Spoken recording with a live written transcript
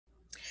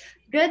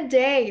Good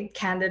day,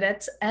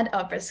 candidates and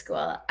upper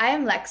school. I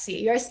am Lexi,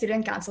 your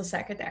student council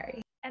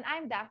secretary. And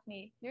I'm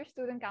Daphne, your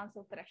student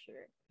council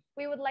treasurer.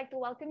 We would like to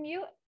welcome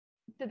you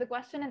to the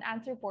question and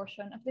answer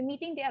portion of the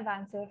meeting de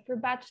avance for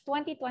batch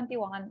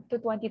 2021 to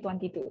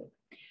 2022.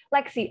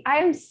 Lexi, I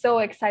am so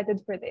excited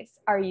for this.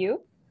 Are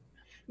you?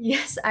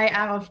 Yes, I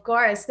am, of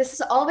course. This has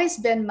always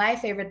been my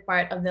favorite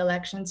part of the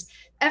elections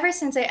ever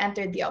since I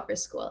entered the upper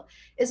school.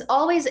 It's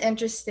always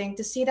interesting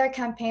to see their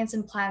campaigns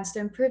and plans to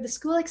improve the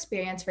school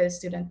experience for the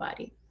student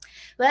body.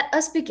 Let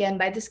us begin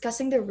by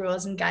discussing the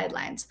rules and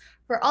guidelines.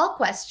 For all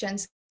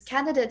questions,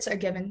 candidates are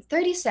given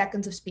 30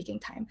 seconds of speaking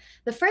time.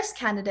 The first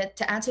candidate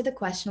to answer the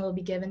question will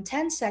be given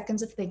 10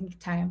 seconds of thinking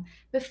time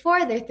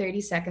before their 30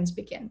 seconds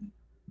begin.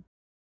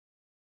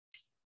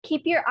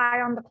 Keep your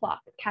eye on the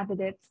clock,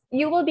 candidates.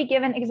 You will be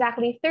given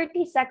exactly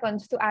 30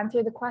 seconds to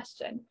answer the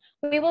question.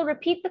 We will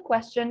repeat the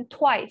question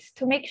twice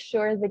to make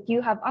sure that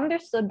you have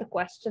understood the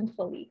question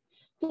fully.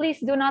 Please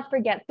do not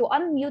forget to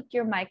unmute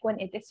your mic when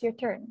it is your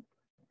turn.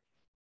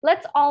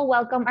 Let's all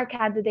welcome our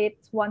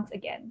candidates once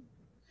again.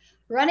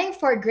 Running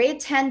for grade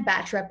 10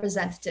 batch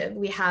representative,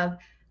 we have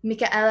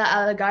Micaela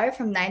Alagar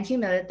from 9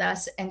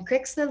 Humanitas and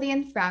Crix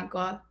Lilian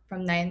Franco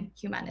from 9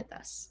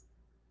 Humanitas.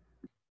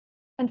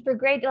 And for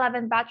grade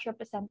 11 batch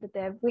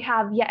representative, we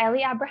have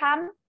Yaeli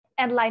Abraham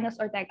and Linus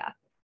Ortega.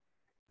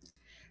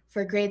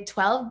 For grade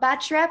 12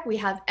 batch rep, we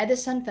have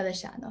Edison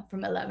Feliciano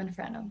from 11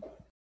 Frenum.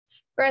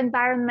 For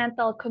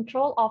environmental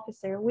control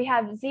officer, we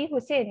have Z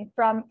Hussein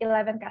from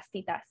 11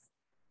 Castitas.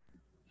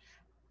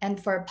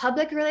 And for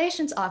public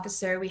relations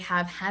officer, we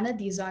have Hannah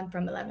Dizon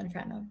from 11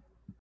 Frenum.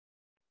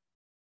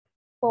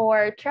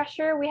 For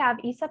treasurer, we have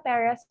Isa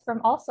Perez from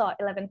also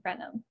 11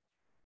 Frenum.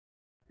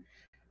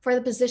 For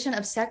the position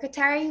of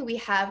secretary, we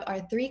have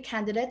our three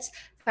candidates,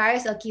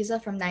 Faris Alquiza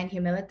from 9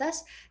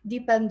 Humilitas,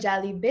 Deepam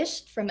Jali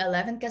Bisht from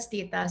 11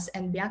 Castitas,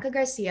 and Bianca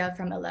Garcia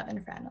from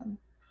 11 Frenum.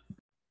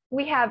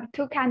 We have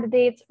two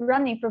candidates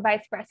running for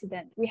vice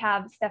president. We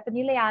have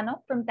Stephanie Leano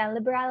from 10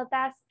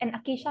 Liberalitas and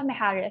Akisha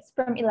Mejares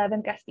from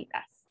 11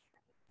 Castitas.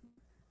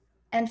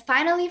 And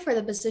finally, for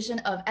the position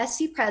of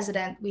SC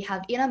president, we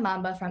have Ina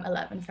Mamba from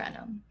 11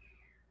 Frenum.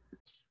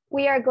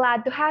 We are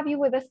glad to have you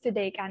with us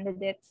today,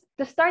 candidates.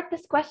 To start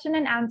this question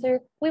and answer,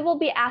 we will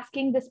be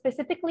asking the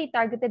specifically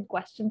targeted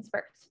questions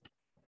first.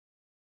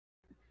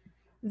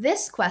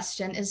 This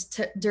question is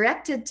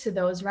directed to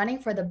those running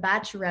for the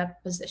batch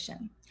rep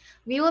position.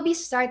 We will be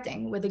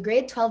starting with the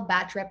grade 12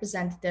 batch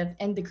representative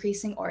in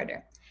decreasing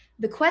order.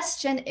 The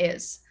question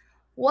is,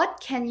 what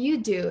can you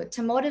do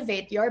to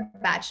motivate your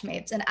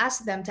batchmates and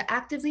ask them to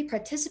actively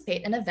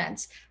participate in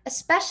events,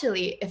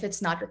 especially if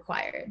it's not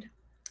required?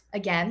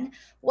 Again,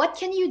 what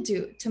can you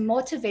do to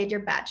motivate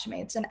your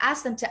batchmates and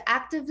ask them to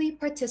actively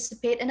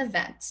participate in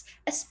events,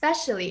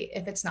 especially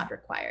if it's not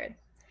required?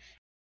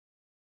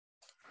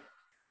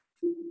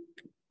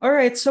 All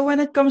right, so when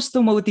it comes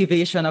to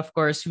motivation, of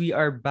course, we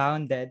are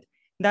bounded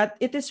that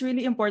it is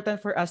really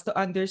important for us to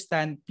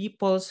understand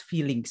people's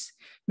feelings,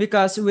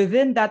 because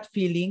within that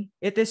feeling,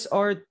 it is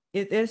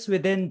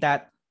within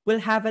that will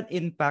have an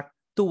impact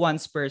to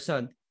one's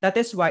person. That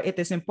is why it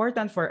is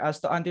important for us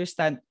to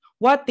understand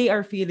what they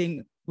are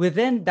feeling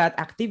within that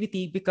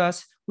activity,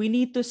 because we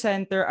need to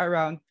center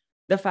around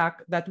the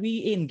fact that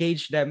we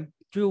engage them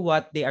through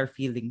what they are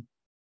feeling.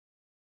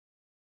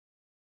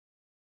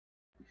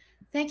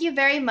 Thank you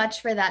very much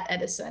for that,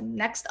 Edison.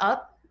 Next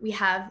up, we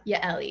have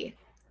Yaeli.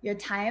 Your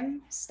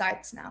time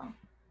starts now.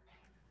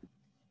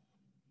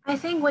 I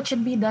think what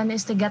should be done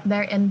is to get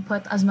their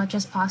input as much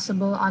as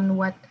possible on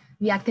what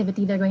the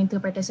activity they're going to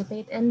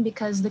participate in,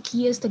 because the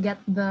key is to get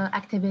the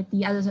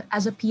activity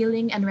as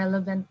appealing and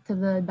relevant to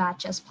the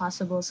batch as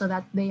possible, so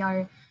that they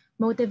are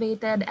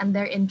motivated and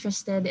they're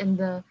interested in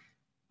the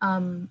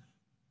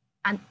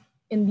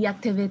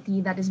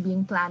activity that is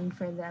being planned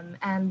for them.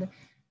 And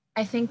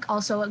I think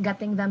also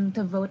getting them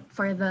to vote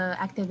for the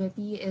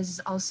activity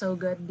is also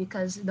good,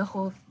 because the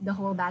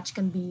whole batch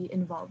can be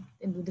involved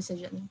in the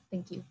decision.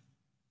 Thank you.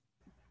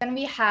 Then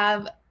we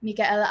have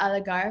Micaela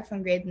Alagar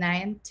from grade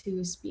 9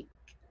 to speak.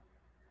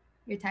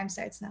 Your time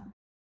starts now.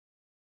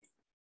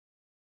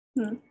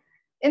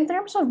 In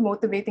terms of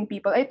motivating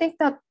people, I think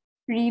that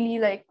really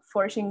like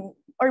forcing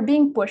or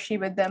being pushy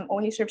with them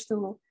only serves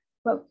to,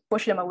 well,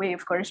 push them away,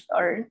 of course,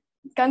 or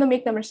kind of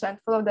make them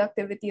resentful of the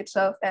activity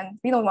itself. And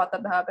we don't want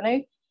that to happen.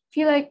 I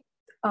feel like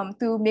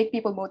to make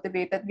people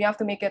motivated, we have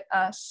to make it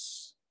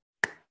as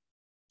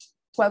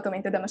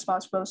welcoming to them as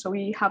possible. So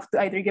we have to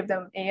either give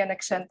them an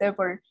incentive,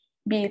 or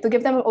B, to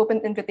give them an open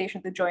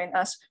invitation to join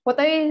us. What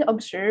I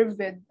observe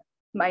with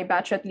my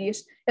batch, at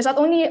least, is that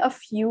only a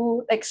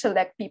few like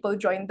select people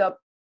joined up.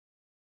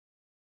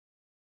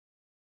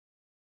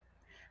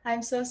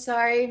 I'm so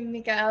sorry,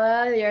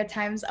 Micaela, your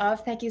time's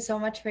up. Thank you so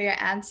much for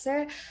your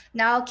answer.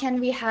 Now, can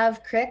we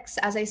have Crix,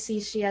 as I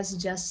see she has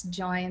just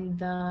joined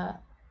the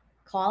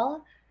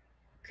call?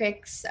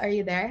 Crix, are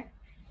you there?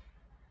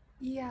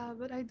 Yeah,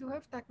 but I do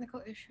have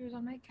technical issues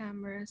on my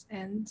camera's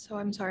end, so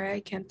I'm sorry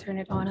I can't turn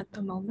it on at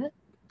the moment.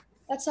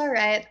 That's all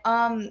right.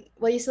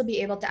 Will you still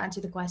be able to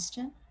answer the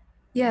question?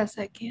 Yes,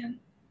 I can.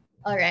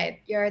 All right,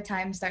 your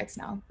time starts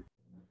now.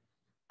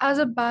 As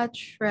a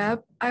batch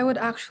rep, I would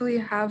actually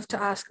have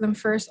to ask them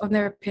first on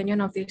their opinion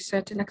of the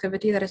certain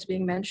activity that is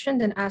being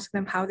mentioned and ask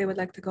them how they would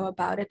like to go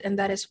about it. And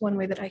that is one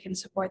way that I can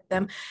support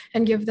them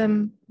and give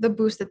them the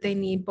boost that they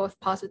need, both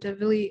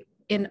positively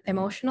in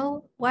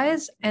emotional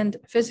wise and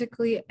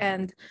physically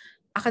and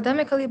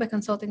academically, by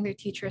consulting their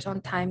teachers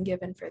on time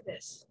given for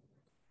this.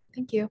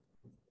 Thank you.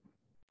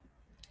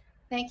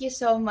 Thank you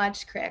so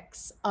much,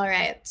 Crix. All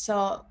right,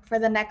 so for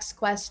the next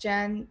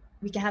question,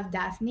 we can have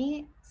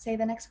Daphne say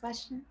the next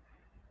question.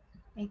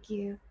 Thank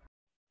you.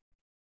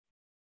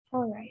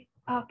 All right.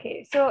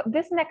 Okay, so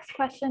this next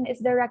question is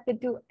directed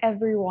to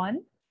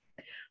everyone.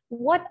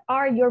 What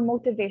are your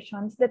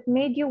motivations that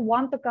made you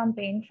want to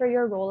campaign for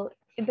your role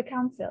in the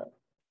council?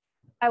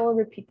 I will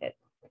repeat it.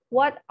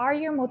 What are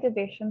your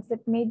motivations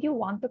that made you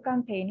want to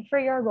campaign for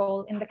your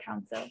role in the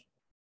council?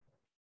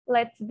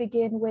 Let's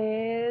begin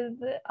with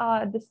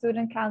the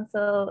student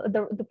council,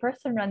 the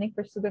person running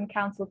for student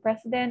council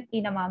president,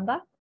 Ina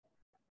Mamba.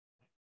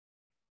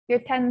 Your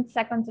 10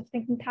 seconds of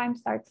thinking time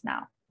starts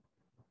now.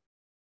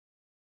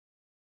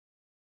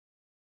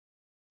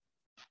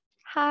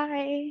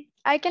 Hi.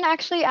 I can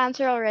actually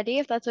answer already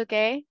if that's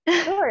okay.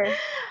 Sure.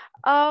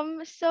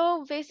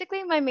 So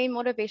basically my main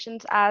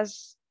motivations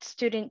as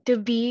student to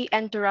be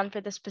and to run for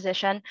this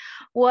position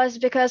was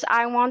because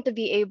I want to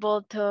be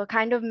able to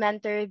kind of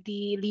mentor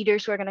the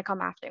leaders who are going to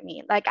come after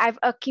me. Like I've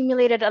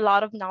accumulated a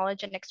lot of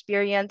knowledge and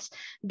experience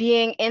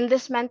being in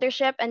this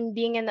mentorship and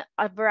being in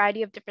a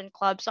variety of different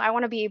clubs. So I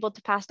want to be able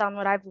to pass down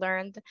what I've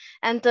learned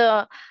and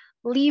to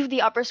leave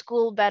the upper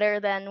school better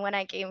than when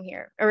I came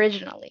here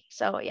originally.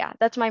 So yeah,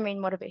 that's my main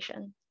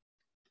motivation.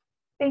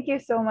 Thank you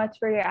so much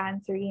for your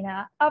answer,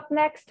 Ina. Up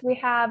next, we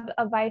have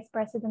a vice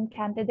president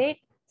candidate,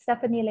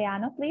 Stephanie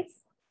Leano, please.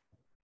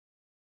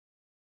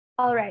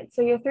 All right,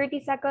 so your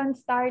 30 seconds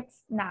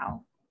starts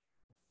now.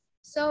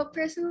 So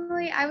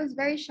personally, I was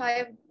very shy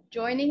of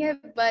joining it,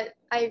 but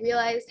I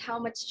realized how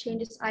much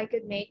changes I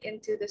could make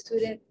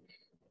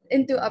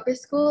into upper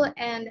school.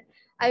 And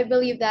I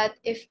believe that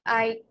if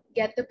I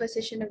get the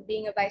position of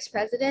being a vice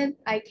president,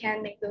 I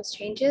can make those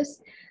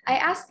changes. I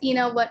asked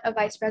Ina what a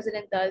vice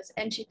president does,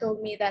 and she told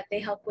me that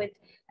they help with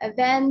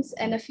events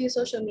and a few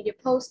social media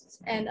posts,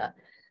 and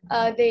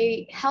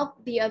they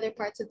help the other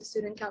parts of the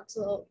student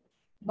council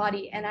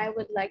body, and I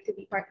would like to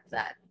be part of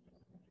that.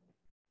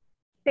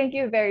 Thank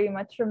you very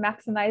much for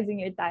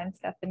maximizing your time,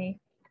 Stephanie.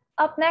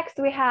 Up next,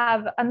 we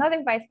have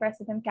another vice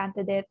president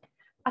candidate,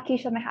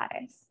 Akisha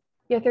Mejares.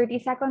 Your 30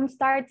 seconds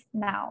starts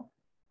now.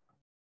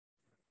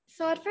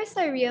 So at first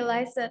I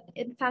realized that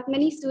in fact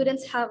many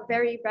students have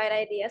very bright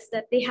ideas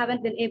that they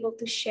haven't been able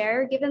to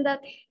share, given that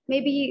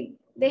maybe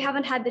they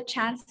haven't had the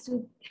chance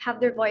to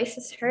have their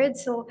voices heard.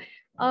 So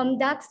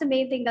that's the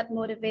main thing that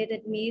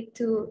motivated me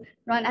to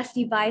run as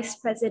the vice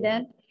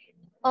president.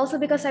 Also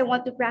because I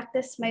want to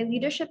practice my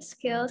leadership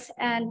skills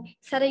and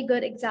set a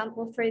good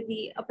example for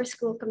the upper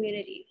school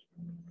community.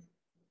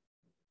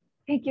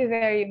 Thank you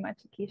very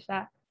much,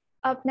 Akisha.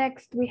 Up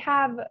next, we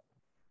have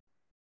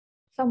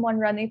someone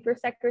running for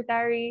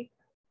secretary.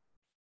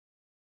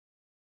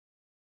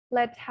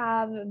 Let's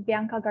have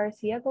Bianca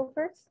Garcia go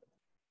first.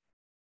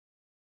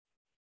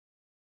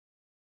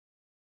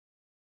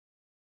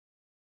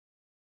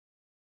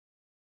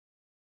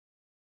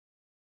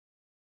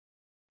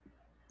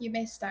 You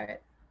may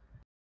start.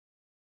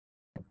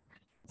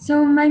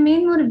 So my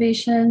main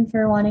motivation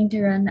for wanting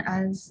to run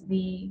as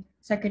the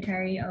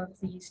secretary of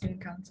the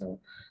student council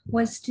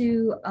was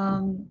to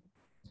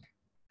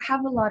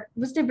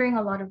bring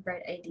a lot of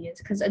bright ideas,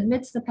 because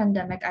amidst the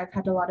pandemic I've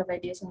had a lot of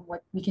ideas on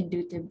what we can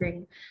do to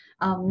bring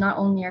not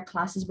only our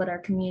classes but our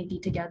community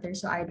together.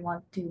 So I'd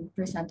want to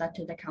present that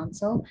to the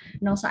council,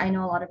 and also I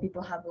know a lot of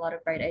people have a lot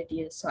of bright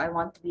ideas, so I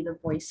want to be the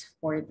voice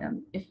for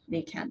them if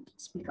they can't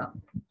speak up.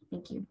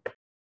 Thank you.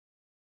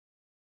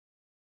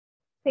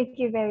 Thank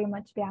you very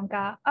much,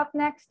 Bianca. Up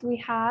next, we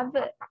have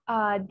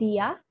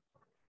Dia.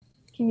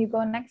 Can you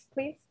go next,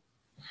 please?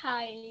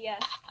 Hi,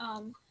 yes.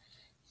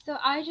 So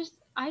I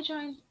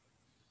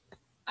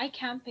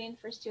campaigned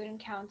for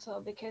student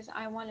council because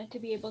I wanted to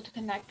be able to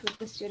connect with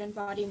the student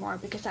body more,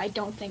 because I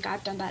don't think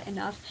I've done that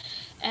enough.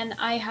 And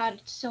I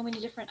had so many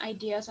different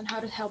ideas on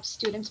how to help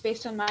students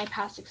based on my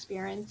past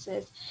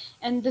experiences.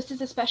 And this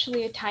is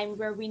especially a time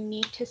where we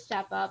need to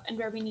step up and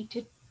where we need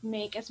to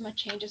make as much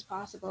change as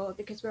possible,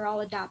 because we're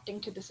all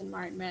adapting to this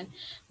environment,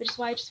 which is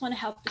why I just want to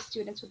help the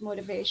students with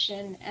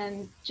motivation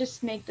and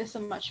just make this a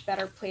much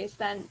better place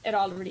than it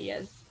already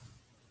is.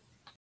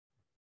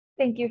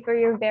 Thank you for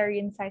your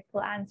very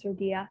insightful answer,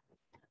 Dia.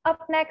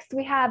 Up next,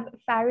 we have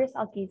Faris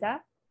Alkiza.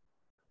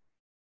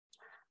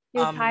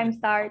 Your time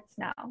starts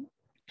now.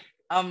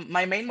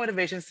 My main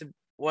motivations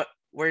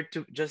were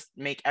to just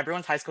make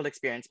everyone's high school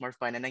experience more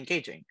fun and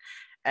engaging.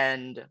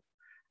 And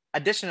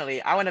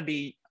additionally, I want to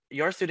be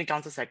your student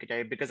council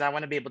secretary because I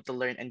want to be able to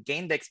learn and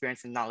gain the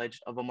experience and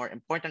knowledge of a more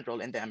important role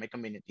in the MA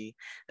community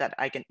that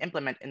I can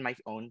implement in my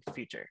own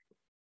future.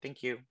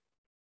 Thank you.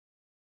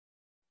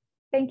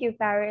 Thank you,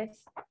 Faris.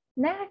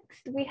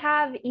 Next, we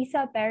have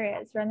Isa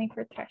Perez running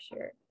for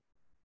treasurer.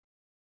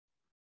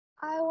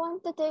 I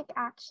want to take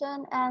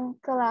action and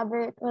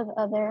collaborate with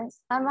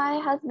others.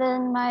 MI has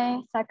been my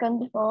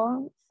second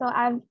home, so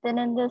I've been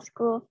in this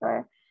school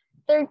for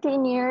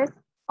 13 years,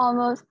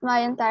 almost my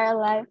entire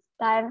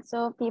lifetime.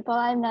 So people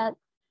I met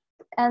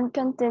and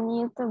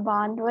continue to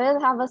bond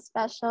with have a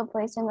special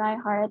place in my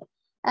heart.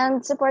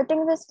 And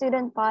supporting the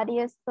student body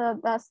is the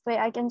best way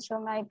I can show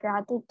my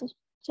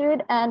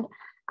gratitude. And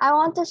I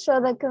want to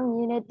show the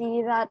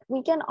community that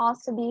we can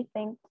also be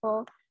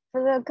thankful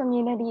for the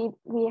community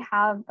we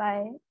have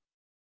by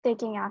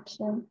taking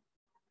action.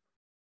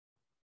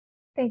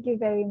 Thank you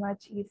very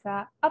much,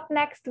 Isa. Up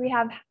next, we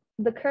have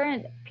the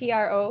current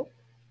PRO,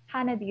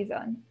 Hannah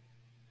Dizon.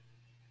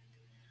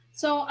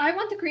 So I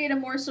want to create a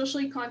more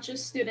socially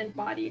conscious student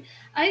body.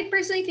 I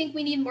personally think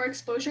we need more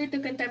exposure to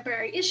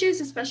contemporary issues,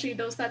 especially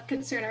those that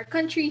concern our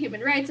country,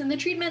 human rights, and the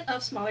treatment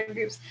of smaller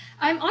groups.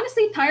 I'm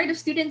honestly tired of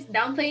students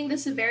downplaying the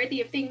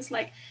severity of things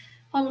like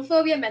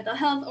homophobia, mental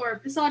health, or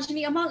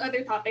misogyny, among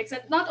other topics.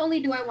 And not only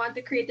do I want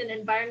to create an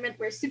environment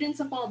where students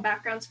of all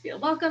backgrounds feel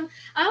welcome,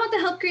 I want to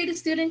help create a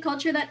student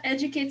culture that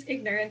educates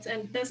ignorance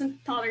and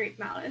doesn't tolerate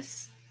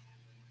malice.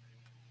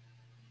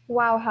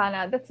 Wow,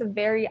 Hannah, that's a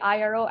very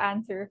IRO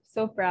answer.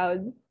 So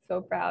proud, so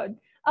proud.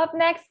 Up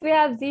next, we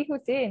have Z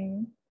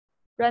Hussein,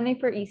 running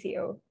for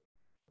ECO.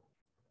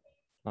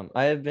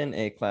 I have been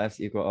a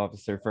class eco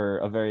officer for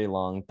a very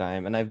long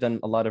time, and I've done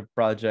a lot of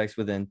projects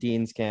within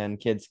Teen Scan,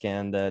 Kids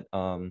Scan that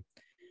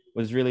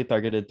was really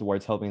targeted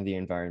towards helping the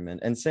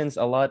environment. And since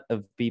a lot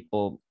of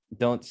people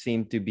don't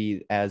seem to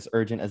be as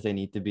urgent as they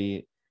need to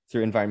be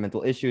through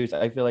environmental issues,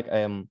 I feel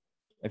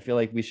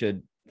like we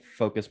should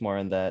focus more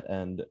on that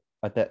and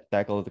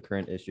tackle the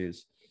current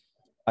issues.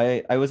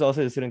 I was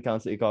also the student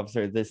council eco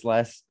officer this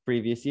last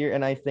previous year,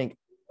 and I think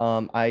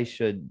I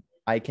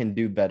can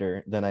do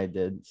better than I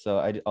did. So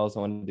I also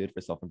want to do it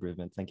for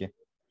self-improvement. Thank you.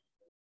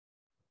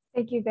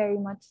 Thank you very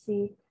much,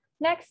 Z.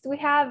 Next, we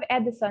have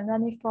Edison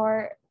running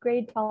for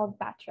grade 12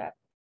 batch rep.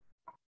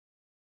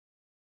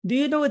 Do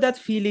you know that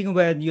feeling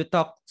when you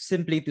talk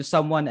simply to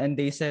someone and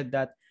they said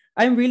that,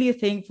 I'm really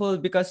thankful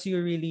because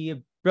you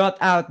really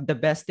brought out the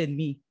best in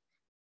me?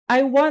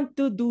 I want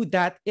to do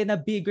that in a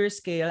bigger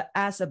scale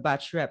as a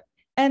batch rep.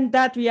 And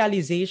that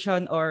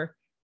realization, or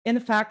in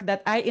fact,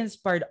 that I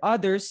inspired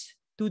others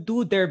to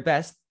do their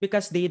best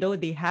because they know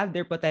they have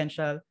their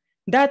potential,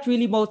 that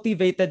really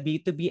motivated me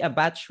to be a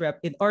batch rep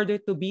in order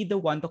to be the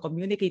one to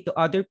communicate to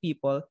other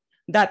people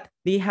that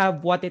they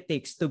have what it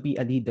takes to be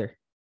a leader.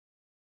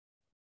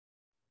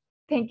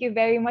 Thank you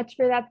very much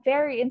for that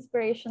very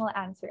inspirational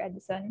answer,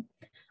 Edison.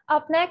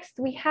 Up next,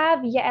 we have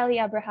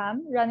Yaeli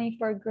Abraham running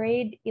for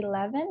grade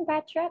 11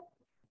 batch rep.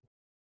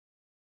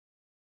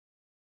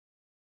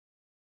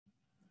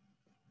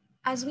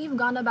 As we've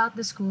gone about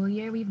the school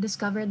year, we've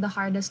discovered the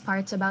hardest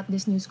parts about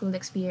this new school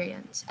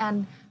experience.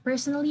 And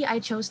personally, I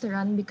chose to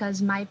run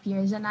because my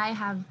peers and I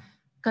have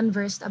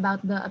conversed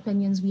about the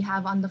opinions we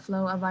have on the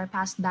flow of our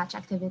past batch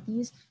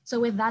activities. So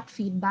with that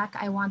feedback,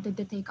 I wanted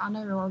to take on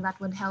a role that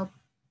would help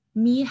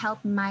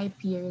my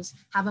peers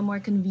have a more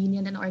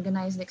convenient and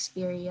organized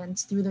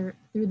experience through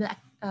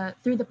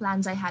the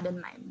plans I had in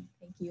mind.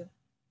 Thank you.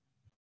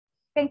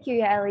 Thank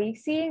you, Yaeli.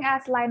 Seeing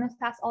as Linus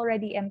has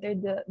already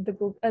entered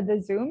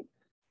the Zoom,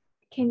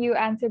 can you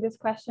answer this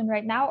question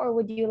right now, or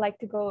would you like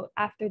to go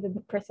after the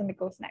person that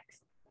goes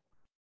next?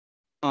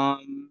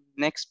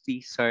 Next,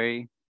 please.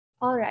 Sorry.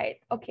 All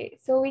right. Okay.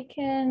 So we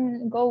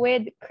can go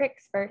with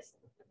Crix first.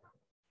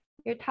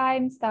 Your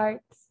time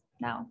starts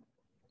now.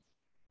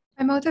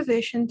 My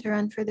motivation to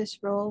run for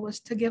this role was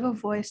to give a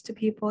voice to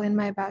people in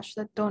my batch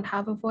that don't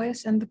have a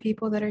voice, and the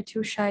people that are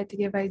too shy to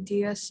give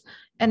ideas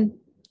and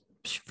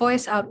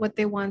voice out what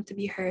they want to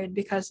be heard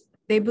because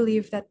they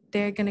believe that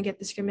they're going to get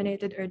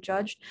discriminated or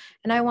judged.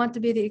 And I want to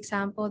be the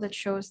example that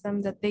shows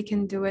them that they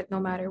can do it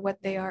no matter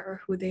what they are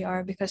or who they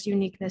are, because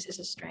uniqueness is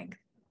a strength.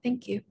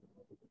 Thank you.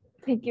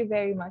 Thank you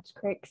very much,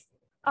 Crix.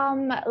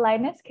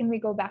 Linus, can we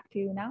go back to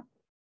you now?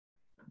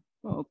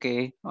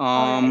 Okay.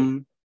 All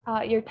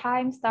right. Your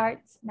time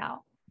starts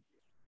now.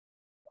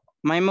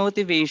 My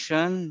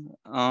motivation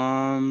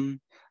to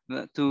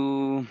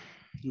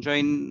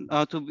join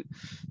to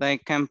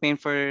like campaign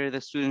for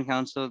the student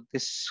council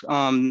this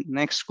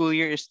next school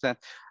year is that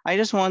I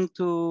just want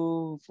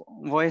to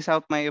voice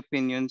out my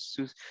opinions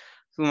to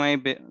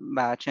my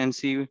batch and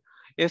see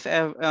if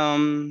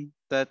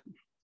that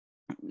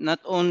not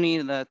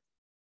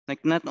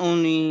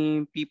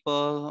only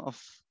people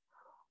of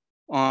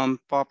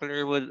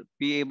popular would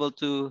be able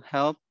to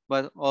help,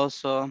 but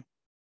also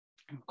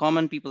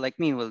common people like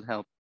me will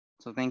help.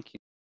 So thank you.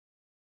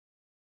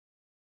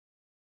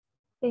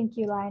 Thank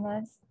you,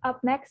 Linus.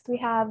 Up next, we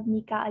have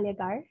Nika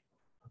Aliagar.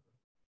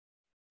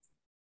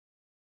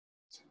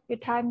 Your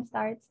time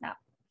starts now.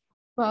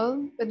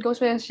 Well, it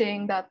goes without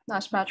saying that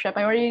as batch rep,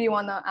 I really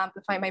want to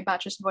amplify my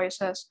batch's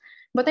voices.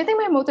 But I think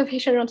my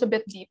motivation runs a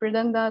bit deeper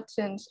than that,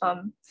 since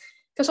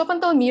because up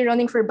until me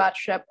running for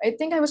batch rep, I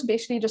think I was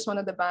basically just one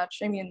of the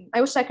batch. I mean,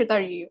 I was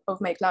secretary of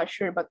my class,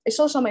 sure, but I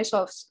still saw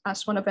myself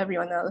as one of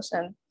everyone else.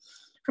 And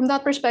from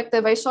that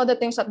perspective, I saw the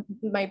things that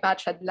my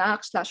batch had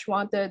lacked slash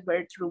wanted,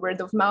 were through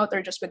word of mouth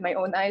or just with my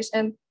own eyes.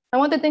 And I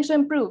wanted things to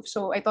improve.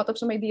 So I thought of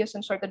some ideas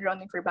and started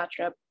running for batch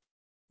rep.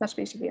 That's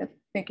basically it.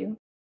 Thank you.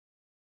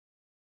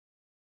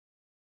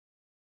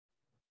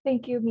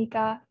 Thank you,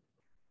 Mika.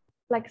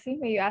 Lexi,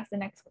 may you ask the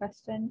next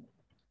question?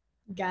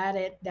 Got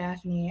it,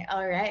 Daphne.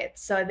 All right.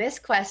 So this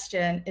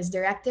question is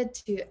directed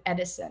to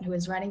Edison, who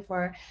is running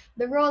for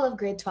the role of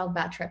grade 12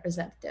 batch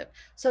representative.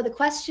 So the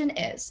question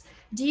is,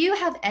 do you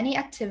have any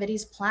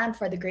activities planned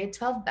for the grade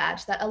 12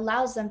 batch that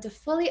allows them to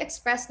fully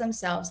express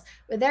themselves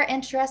with their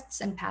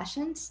interests and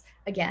passions?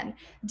 Again,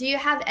 do you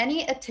have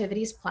any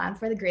activities planned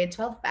for the grade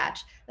 12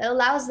 batch that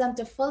allows them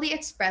to fully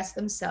express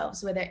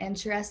themselves with their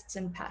interests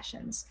and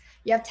passions?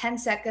 You have 10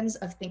 seconds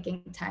of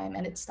thinking time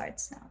and it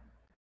starts now.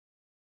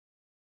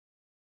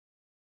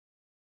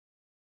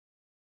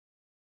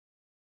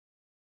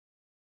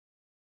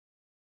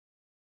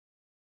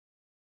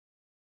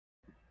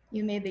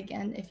 You may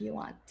begin if you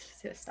want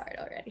to start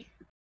already.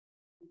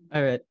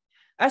 All right.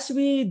 As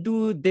we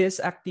do these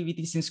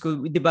activities in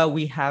school, di ba,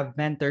 we have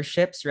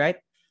mentorships, right?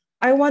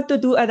 I want to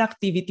do an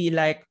activity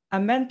like a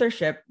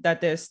mentorship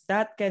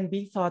that can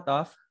be thought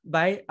of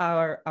by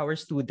our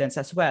students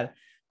as well.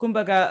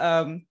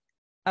 Kumbaga,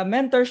 a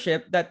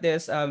mentorship that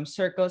is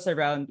circles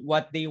around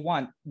what they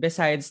want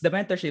besides the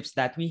mentorships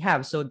that we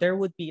have. So there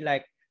would be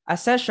like a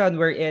session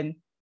wherein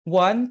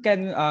one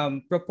can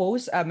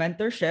propose a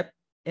mentorship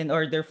in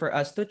order for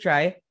us to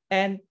try,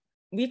 and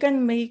we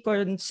can may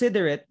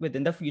consider it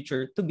within the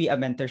future to be a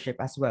mentorship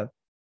as well.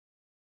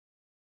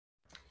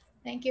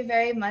 Thank you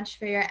very much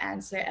for your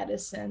answer,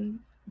 Edison.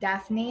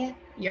 Daphne,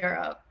 you're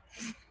up.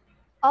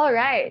 All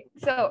right.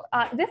 So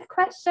this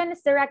question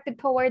is directed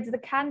towards the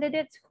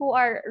candidates who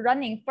are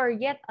running for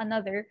yet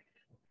another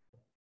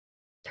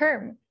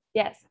term.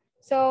 Yes.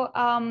 So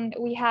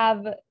we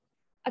have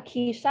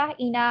Akisha,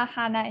 Ina,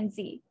 Hannah, and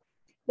Z.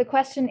 The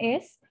question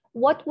is,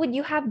 what would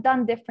you have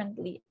done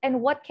differently, and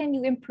what can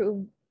you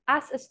improve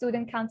as a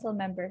student council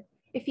member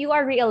if you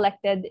are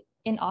re-elected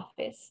in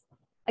office?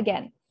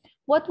 Again,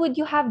 what would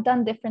you have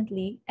done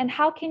differently, and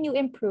how can you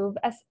improve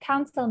as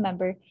council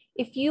member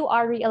if you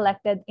are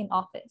re-elected in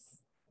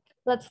office?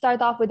 Let's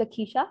start off with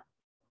Akisha.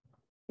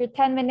 Your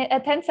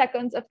 10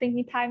 seconds of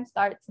thinking time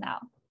starts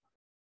now.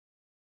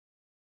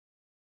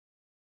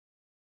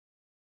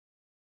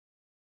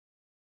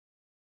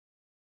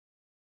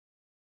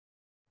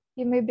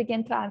 You may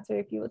begin to answer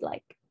if you would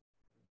like.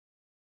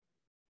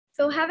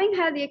 So having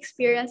had the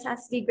experience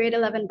as the grade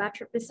 11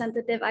 batch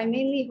representative, I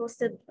mainly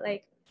hosted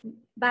like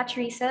batch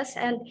recess,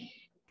 and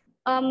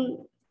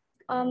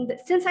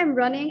since I'm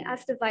running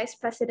as the vice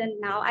president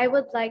now, I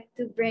would like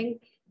to bring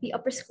the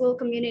upper school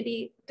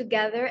community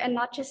together and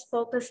not just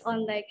focus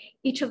on like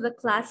each of the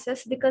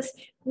classes, because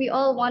we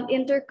all want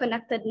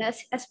interconnectedness,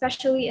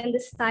 especially in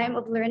this time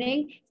of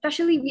learning,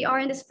 especially we are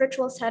in this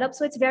virtual setup.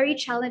 So it's very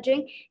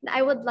challenging. And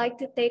I would like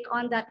to take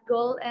on that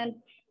goal and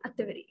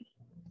activity.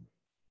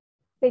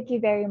 Thank you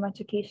very much,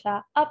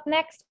 Akisha. Up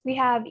next, we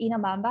have Ina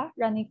Mamba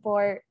running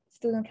for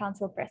student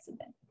council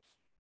president.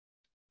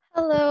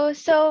 Hello.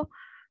 So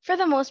for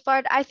the most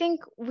part, I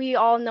think we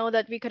all know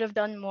that we could have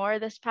done more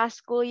this past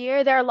school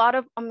year. There are a lot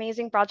of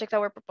amazing projects that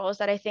were proposed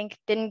that I think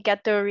didn't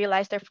get to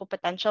realize their full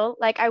potential.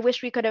 Like I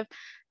wish we could have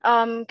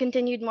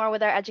continued more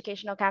with our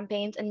educational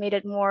campaigns and made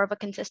it more of a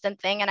consistent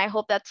thing. And I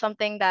hope that's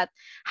something that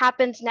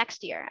happens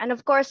next year. And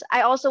of course,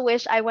 I also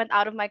wish I went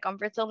out of my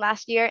comfort zone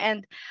last year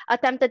and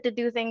attempted to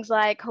do things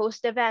like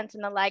host events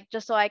and the like,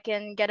 just so I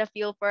can get a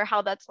feel for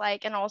how that's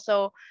like and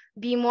also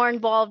be more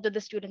involved with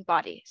the student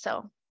body.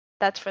 So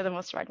that's for the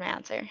most part my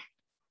answer.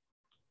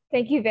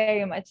 Thank you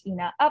very much,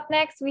 Ina. Up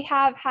next, we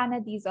have Hannah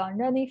Dizon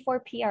running for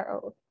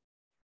PRO.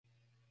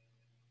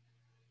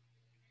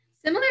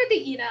 Similar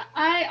to Ina,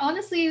 I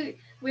honestly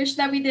wish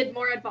that we did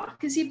more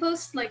advocacy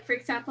posts, like for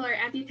example, our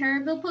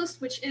anti-terror bill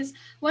post, which is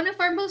one of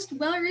our most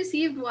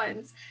well-received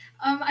ones.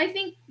 I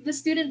think the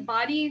student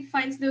body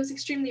finds those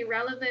extremely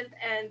relevant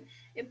and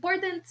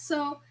important,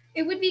 so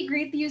it would be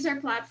great to use our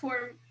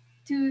platform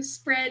to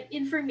spread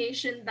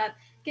information that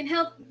can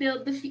help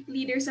build the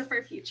leaders of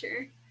our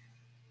future.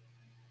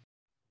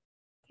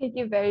 Thank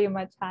you very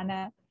much,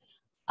 Hannah.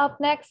 Up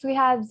next, we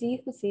have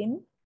Z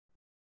Hussein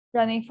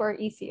running for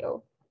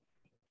ECO.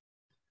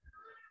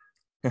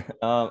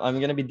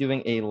 I'm gonna be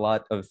doing a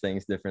lot of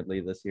things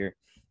differently this year,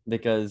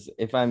 because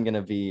if I'm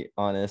gonna be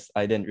honest,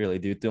 I didn't really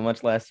do too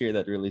much last year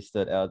that really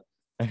stood out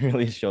and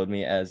really showed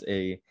me as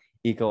a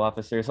eco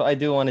officer. So I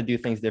do want to do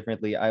things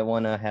differently. I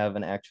want to have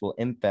an actual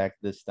impact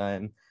this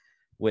time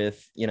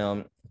with,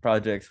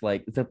 projects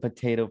like the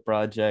potato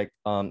project.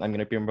 I'm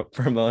gonna be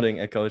promoting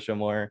Ekosha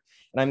more,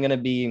 and I'm gonna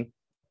be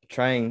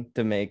trying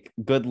to make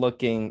good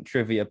looking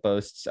trivia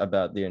posts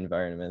about the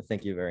environment.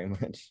 Thank you very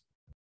much.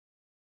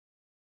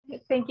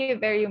 Thank you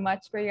very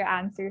much for your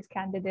answers,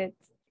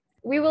 candidates.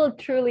 We will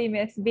truly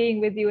miss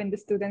being with you in the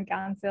student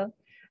council.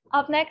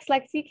 Up next,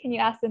 Lexi, can you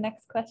ask the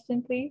next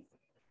question, please?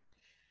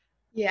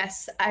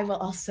 Yes, I will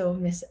also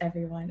miss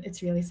everyone.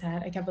 It's really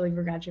sad. I can't believe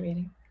we're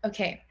graduating.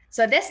 Okay,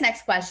 so this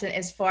next question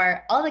is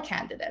for all the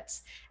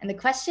candidates. And the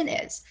question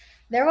is,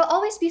 There will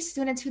always be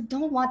students who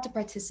don't want to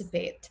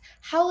participate.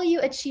 How will you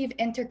achieve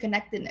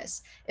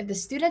interconnectedness if the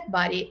student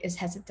body is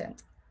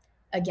hesitant?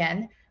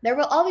 Again, there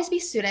will always be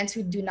students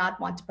who do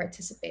not want to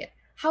participate.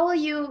 How will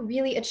you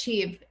really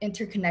achieve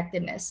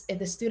interconnectedness if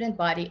the student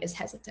body is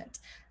hesitant?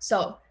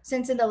 So,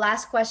 since in the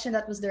last question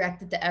that was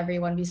directed to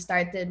everyone, we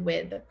started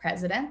with the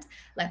president,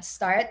 let's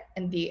start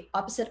in the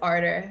opposite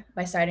order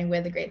by starting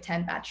with the grade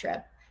 10 batch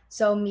rep.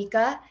 So,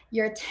 Mika,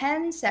 your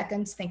 10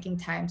 seconds thinking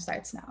time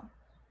starts now.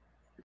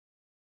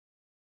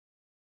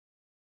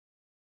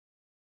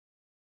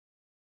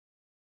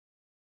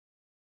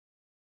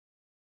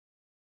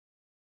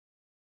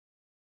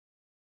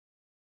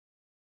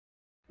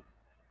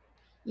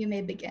 You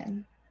may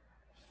begin.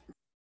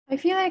 I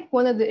feel like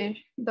one of the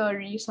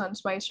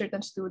reasons why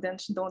certain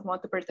students don't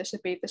want to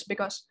participate is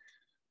because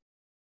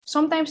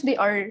sometimes they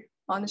are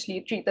honestly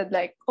treated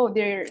like, oh,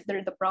 they're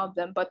the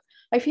problem. But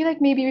I feel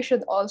like maybe we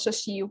should also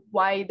see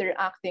why they're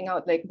acting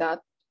out like that.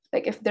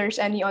 Like if there's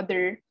any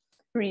other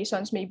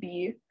reasons,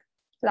 maybe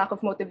lack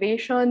of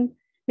motivation,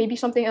 maybe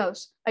something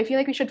else. I feel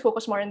like we should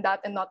focus more on that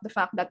and not the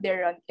fact that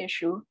they're an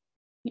issue.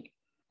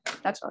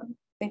 That's all.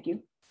 Thank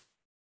you.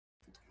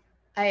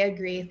 I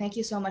agree. Thank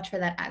you so much for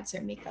that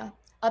answer, Mika.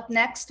 Up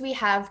next, we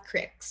have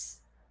Crix.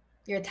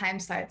 Your time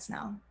starts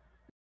now.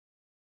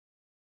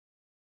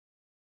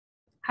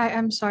 Hi,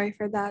 I'm sorry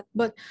for that.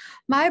 But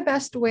my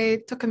best way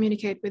to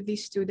communicate with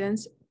these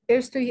students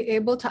is to be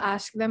able to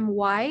ask them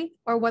why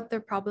or what their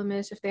problem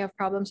is, if they have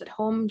problems at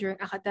home during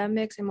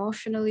academics,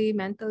 emotionally,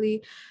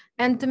 mentally,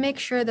 and to make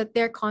sure that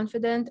they're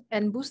confident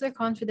and boost their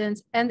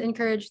confidence and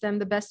encourage them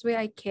the best way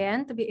I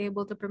can to be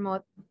able to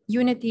promote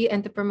unity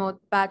and to promote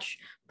batch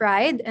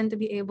pride and to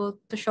be able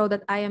to show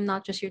that I am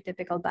not just your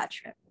typical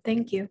batch rep.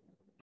 Thank you.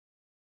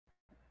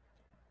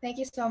 Thank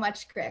you so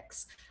much,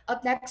 Crix.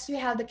 Up next, we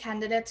have the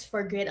candidates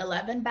for grade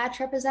 11 batch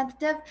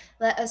representative.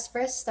 Let us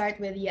first start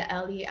with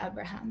Yaeli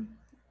Abraham.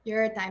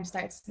 Your time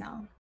starts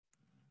now.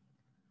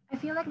 I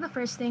feel like the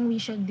first thing we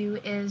should do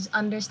is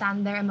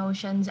understand their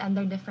emotions and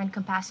their different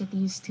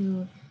capacities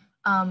to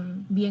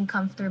being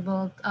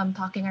comfortable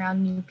talking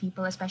around new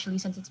people, especially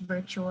since it's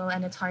virtual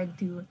and it's hard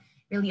to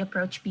really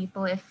approach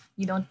people if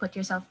you don't put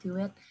yourself to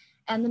it.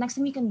 And the next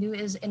thing we can do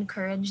is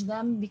encourage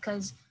them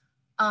because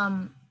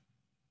um,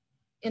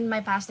 in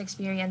my past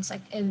experience, like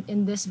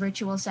in this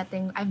virtual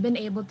setting, I've been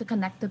able to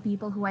connect to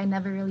people who I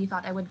never really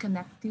thought I would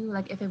connect to,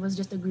 like if it was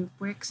just a group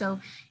work. So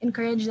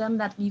encourage them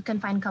that you can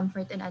find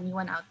comfort in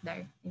anyone out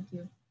there. Thank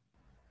you.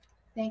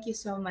 Thank you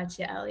so much,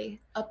 Yaeli.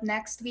 Up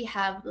next, we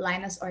have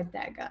Linus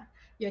Ortega.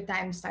 Your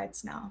time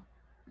starts now.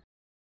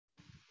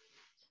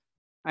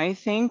 I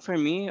think for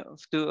me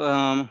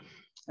to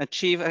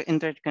achieve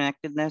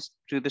interconnectedness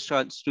to the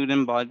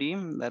student body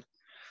that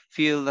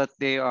feel that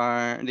they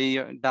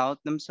doubt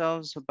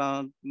themselves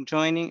about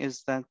joining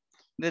is that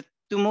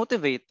to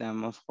motivate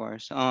them, of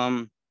course.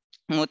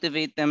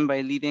 Motivate them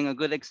by leading a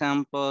good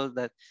example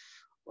that,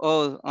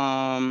 oh,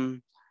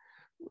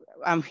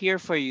 I'm here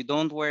for you.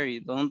 Don't worry.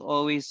 Don't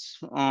always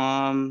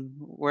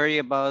worry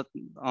about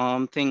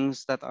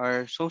things that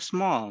are so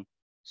small.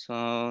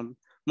 So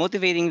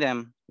motivating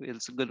them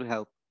is a good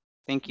help.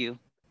 Thank you.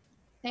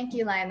 Thank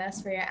you,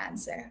 Linus, for your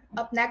answer.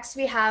 Up next,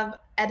 we have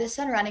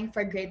Edison running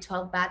for grade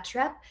 12 batch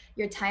rep.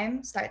 Your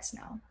time starts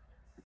now.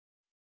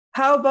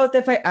 How about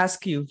if I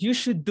ask you, you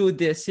should do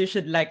this, you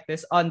should like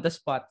this on the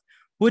spot?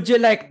 Would you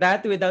like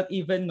that without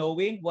even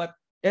knowing what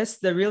is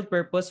the real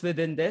purpose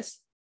within this?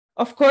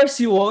 Of course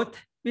you won't,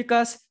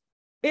 because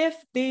if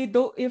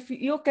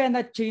you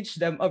cannot change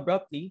them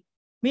abruptly,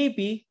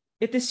 maybe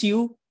it is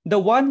you, the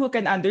one who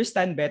can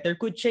understand better,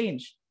 could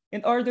change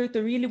in order to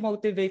really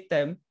motivate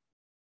them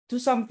to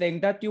something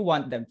that you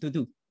want them to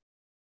do.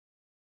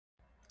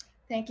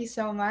 Thank you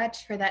so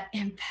much for that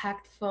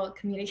impactful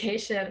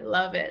communication.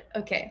 Love it.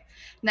 Okay.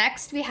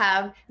 Next, we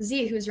have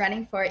Z, who's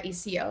running for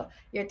ECO.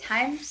 Your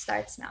time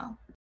starts now.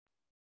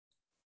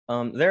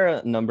 There are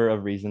a number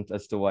of reasons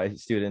as to why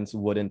students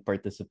wouldn't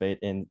participate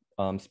in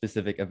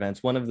specific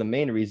events. One of the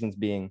main reasons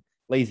being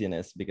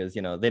laziness, because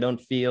they don't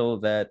feel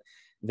that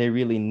they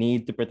really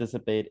need to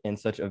participate in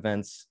such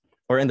events,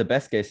 or in the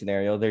best case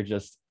scenario, they're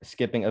just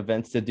skipping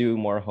events to do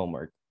more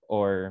homework.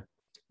 Or,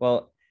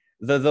 well,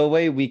 the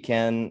way we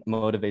can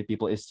motivate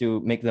people is to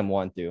make them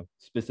want to,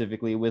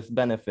 specifically with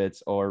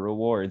benefits or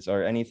rewards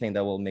or anything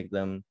that will make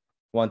them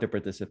want to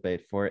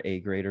participate for a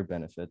greater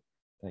benefit.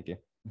 Thank you.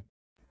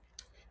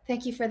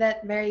 Thank you for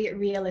that very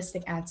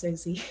realistic answer,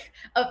 Z.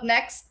 Up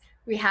next,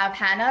 we have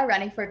Hannah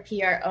running for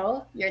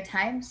PRO. Your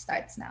time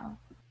starts now.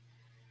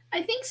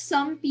 I think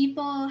some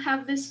people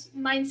have this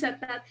mindset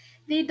that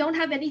they don't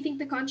have anything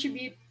to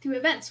contribute to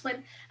events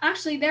when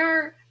actually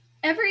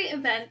every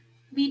event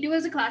we do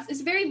as a class is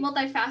very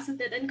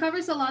multifaceted and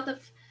covers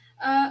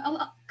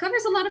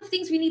covers a lot of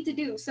things we need to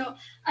do. So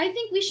I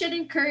think we should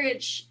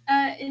encourage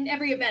in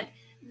every event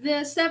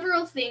the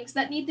several things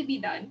that need to be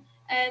done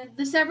and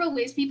the several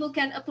ways people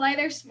can apply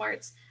their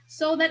smarts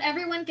so that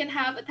everyone can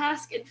have a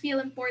task and feel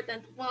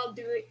important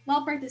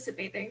while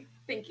participating.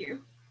 Thank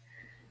you.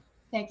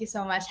 Thank you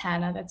so much,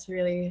 Hannah.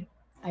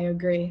 I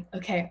agree.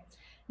 Okay.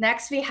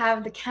 Next, we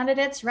have the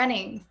candidates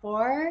running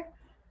for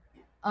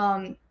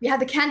running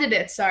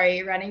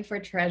for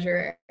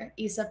treasurer,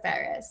 Isa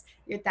Perez.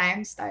 Your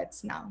time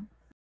starts now.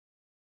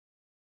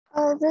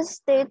 The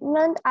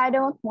statement, I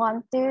don't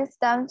want to,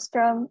 stems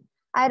from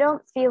I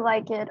don't feel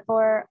like it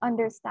or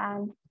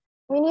understand.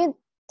 We need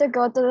to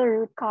go to the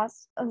root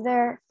cause of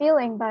their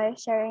feeling by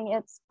sharing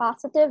its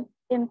positive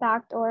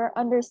impact or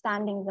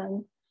understanding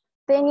them.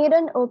 They need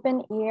an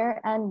open ear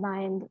and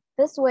mind.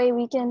 This way,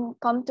 we can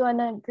come to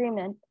an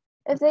agreement.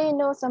 If they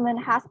know someone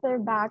has their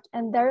back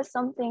and there's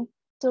something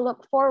to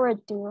look forward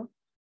to,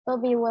 they'll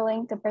be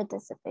willing to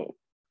participate.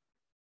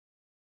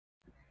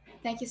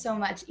 Thank you so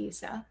much,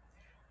 Isa.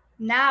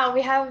 Now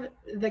we have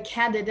the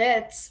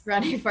candidates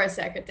running for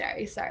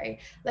secretary. Sorry.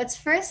 Let's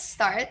first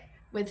start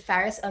with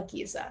Faris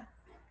Alkiza.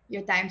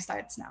 Your time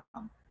starts now.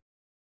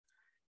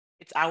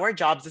 It's our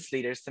jobs as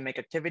leaders to make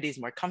activities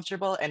more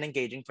comfortable and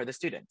engaging for the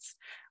students.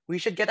 We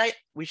should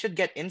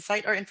get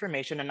insight or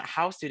information on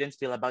how students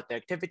feel about the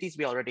activities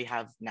we already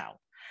have now.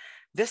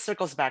 This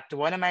circles back to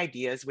one of my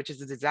ideas, which is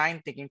the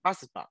design thinking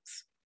process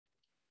box.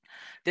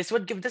 This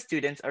would give the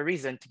students a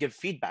reason to give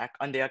feedback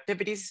on the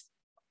activities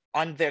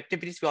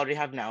we already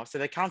have now, so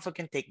the council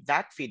can take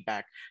that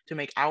feedback to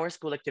make our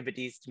school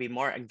activities to be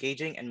more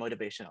engaging and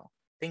motivational.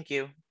 Thank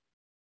you.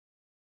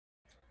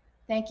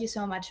 Thank you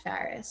so much,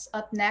 Faris.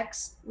 Up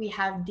next, we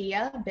have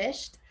Dia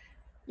Bisht.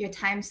 Your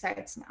time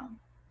starts now.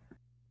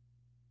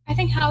 I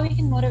think how we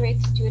can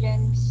motivate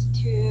students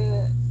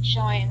to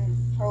join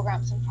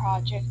programs and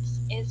projects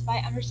is by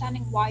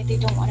understanding why they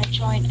don't want to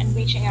join and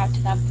reaching out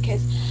to them,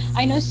 because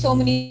I know so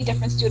many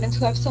different students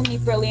who have so many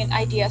brilliant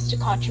ideas to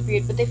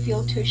contribute, but they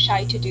feel too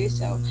shy to do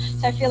so.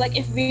 So I feel like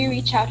if we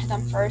reach out to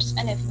them first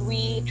and if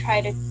we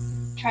try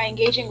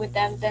engaging with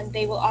them, then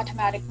they will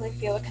automatically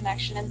feel a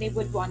connection and they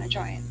would want to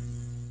join.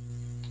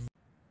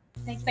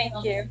 Thank you.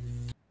 Thank you.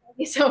 Thank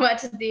you so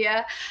much,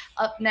 Dia.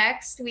 Up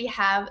next, we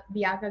have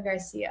Bianca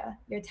Garcia.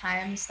 Your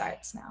time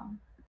starts now.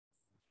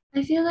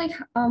 I feel like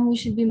we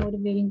should be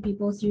motivating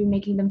people through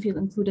making them feel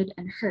included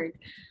and heard.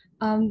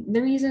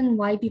 The reason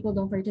why people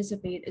don't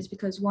participate is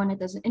because one, it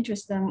doesn't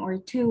interest them, or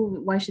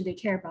two, why should they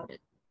care about it?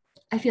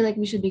 I feel like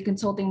we should be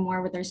consulting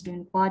more with our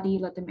student body,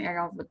 let them air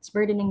out what's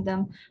burdening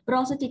them, but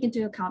also take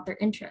into account their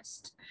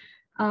interest.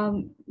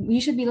 We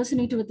should be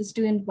listening to what the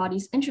student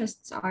body's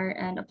interests are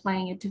and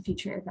applying it to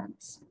future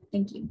events.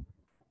 Thank you.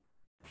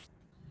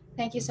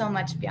 Thank you so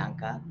much,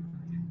 Bianca.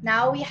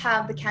 Now we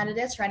have the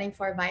candidates running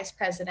for vice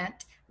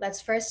president.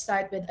 Let's first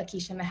start with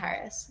Akisha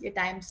Meharis. Your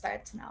time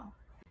starts now.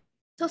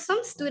 So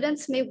some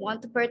students may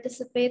want to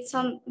participate,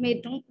 some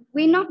may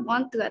not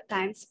want to at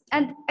times.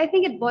 And I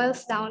think it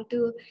boils down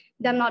to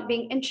them not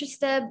being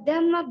interested,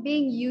 them not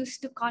being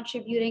used to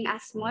contributing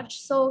as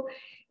much. So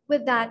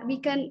with that, we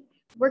can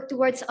work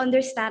towards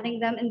understanding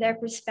them and their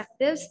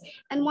perspectives.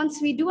 And once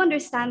we do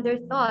understand their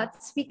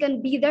thoughts, we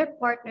can be their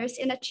partners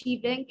in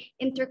achieving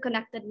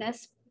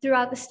interconnectedness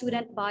throughout the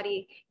student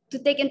body to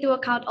take into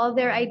account all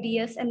their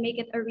ideas and make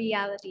it a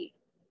reality.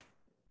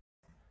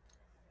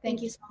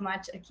 Thank you so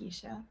much,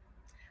 Akisha.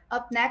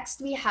 Up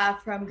next, we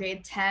have from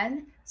grade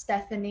 10,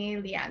 Stephanie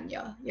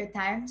Lianyo. Your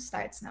time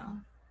starts now.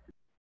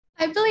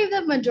 I believe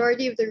the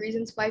majority of the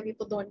reasons why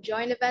people don't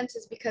join events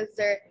is because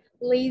they're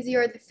lazy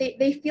or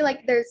they feel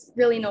like there's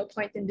really no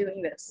point in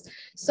doing this.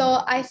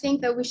 So I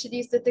think that we should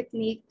use the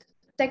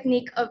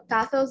technique of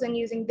pathos and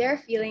using their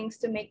feelings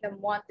to make them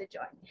want to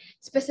join.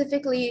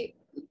 Specifically,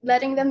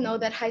 letting them know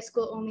that high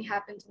school only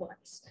happens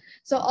once.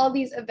 So all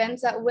these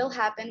events that will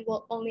happen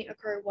will only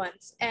occur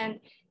once. And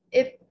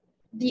if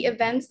the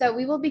events that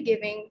we will be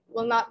giving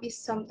will not be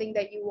something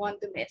that you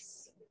want to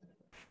miss.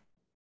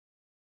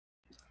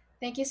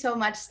 Thank you so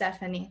much,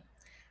 Stephanie.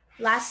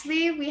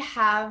 Lastly, we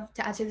have,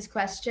 to answer this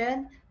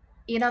question,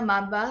 Ina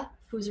Mamba,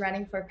 who's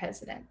running for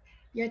president.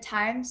 Your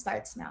time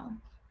starts now.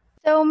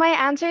 So my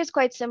answer is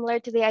quite similar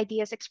to the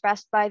ideas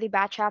expressed by the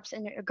batch apps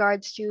in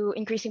regards to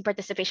increasing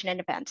participation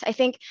in events. I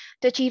think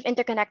to achieve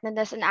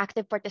interconnectedness and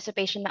active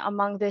participation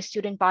among the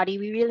student body,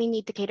 we really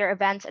need to cater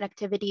events and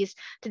activities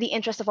to the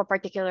interest of a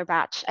particular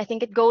batch. I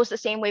think it goes the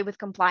same way with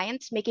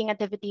compliance. Making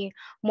activity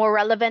more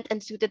relevant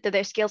and suited to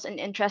their skills and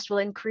interests will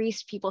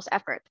increase people's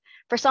effort.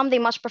 For some, they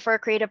much prefer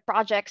creative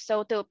projects.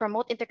 So to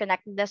promote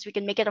interconnectedness, we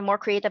can make it a more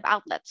creative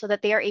outlet so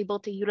that they are able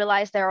to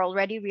utilize their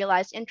already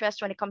realized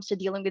interest when it comes to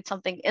dealing with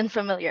something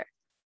unfamiliar.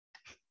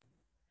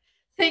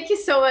 Thank you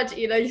so much,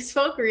 Ina. You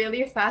spoke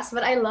really fast,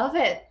 but I love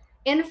it.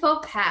 Info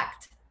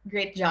packed.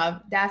 Great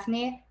job.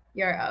 Daphne,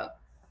 you're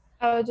up.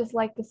 I would just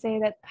like to say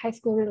that high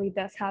school really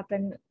does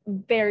happen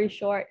very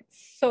short,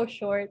 so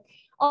short.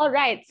 All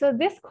right, so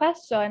this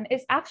question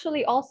is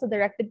actually also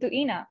directed to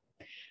Ina.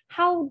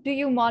 How do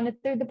you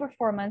monitor the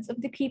performance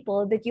of the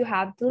people that you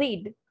have to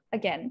lead?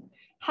 Again,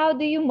 how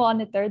do you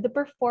monitor the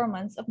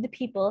performance of the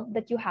people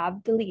that you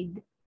have to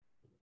lead?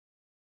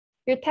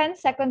 Your 10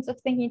 seconds of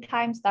thinking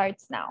time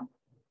starts now.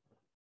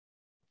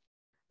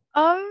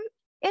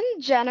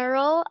 In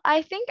general,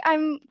 I think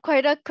I'm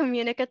quite a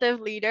communicative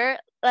leader.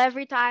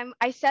 Every time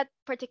I set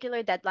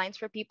particular deadlines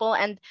for people,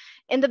 and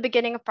in the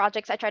beginning of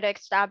projects, I try to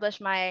establish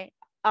my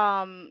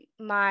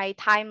my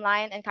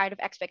timeline and kind of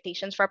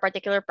expectations for a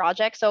particular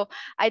project. So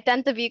I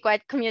tend to be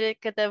quite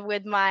communicative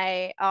with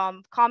my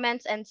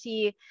comments and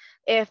see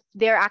if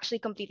they're actually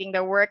completing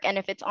their work and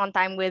if it's on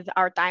time with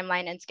our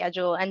timeline and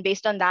schedule. And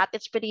based on that,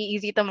 it's pretty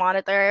easy to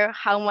monitor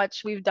how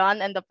much we've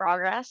done and the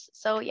progress.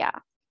 So yeah.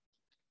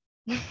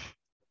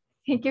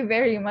 Thank you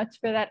very much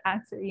for that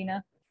answer,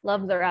 Ina.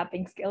 Love the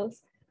rapping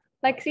skills.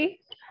 Lexi?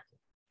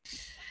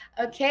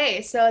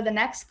 Okay, so the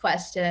next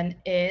question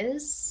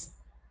is,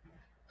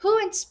 who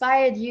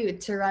inspired you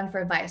to run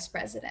for vice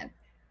president?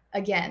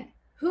 Again,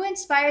 who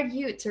inspired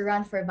you to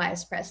run for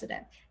vice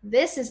president?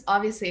 This is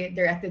obviously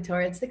directed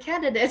towards the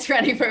candidates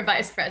running for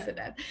vice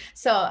president.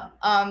 So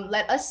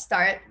let us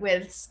start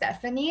with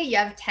Stephanie. You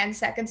have 10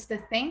 seconds to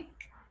think.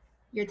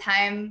 Your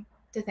time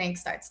to think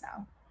starts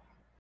now.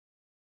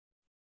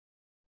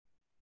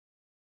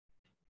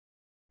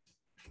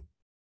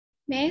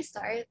 May I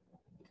start?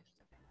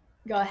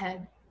 Go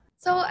ahead.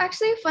 So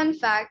actually, fun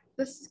fact,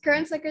 the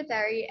current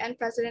secretary and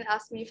president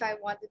asked me if I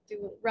wanted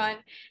to run.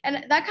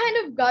 And that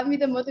kind of got me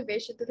the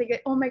motivation to think,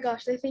 oh my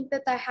gosh, they think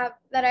that I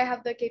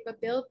have the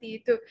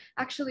capability to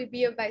actually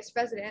be a vice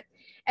president.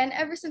 And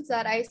ever since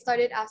that, I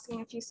started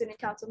asking a few student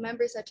council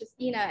members such as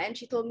Ina, and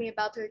she told me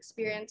about her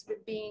experience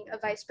with being a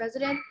vice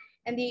president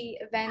and the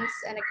events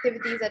and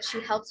activities that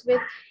she helps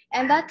with.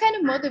 And that kind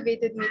of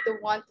motivated me to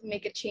want to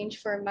make a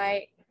change for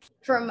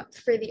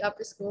the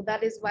upper school.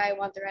 That is why I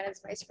want to run as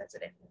vice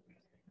president.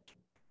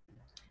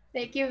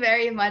 Thank you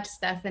very much,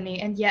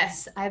 Stephanie. And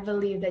yes, I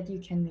believe that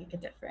you can make a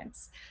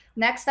difference.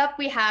 Next up,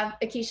 we have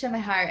Akisha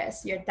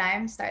Mejares. Your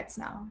time starts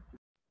now.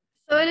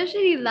 So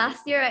initially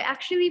last year, I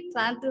actually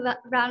planned to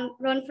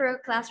run for a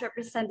class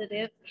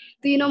representative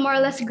to, more or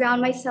less ground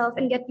myself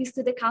and get used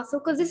to the council,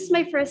 because this is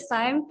my first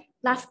time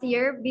last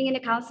year being in a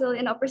council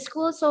in upper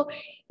school. So,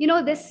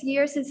 this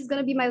year, since it's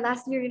going to be my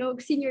last year,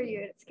 senior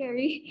year, it's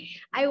scary.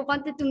 I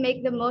wanted to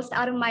make the most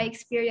out of my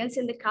experience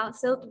in the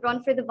council to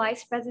run for the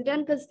vice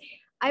president, because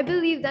I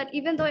believe that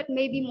even though it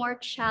may be more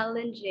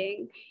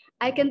challenging,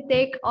 I can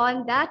take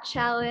on that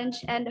challenge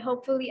and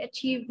hopefully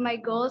achieve my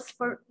goals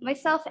for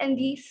myself and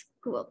the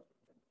school.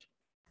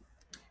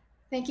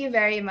 Thank you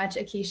very much,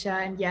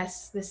 Akisha. And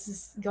yes, this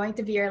is going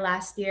to be your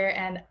last year,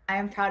 and I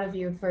am proud of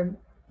you for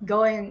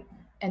going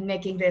and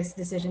making this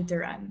decision to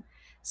run.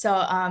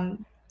 So,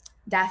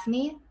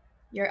 Daphne,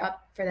 you're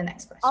up for the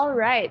next question. All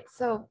right.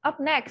 So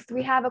up next,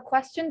 we have a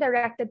question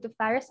directed to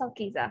Faris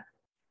Alkiza.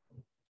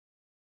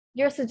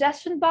 Your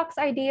suggestion box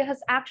idea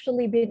has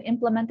actually been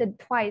implemented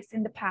twice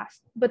in the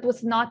past, but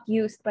was not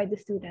used by the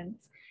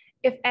students.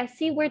 If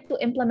SC were to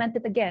implement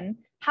it again,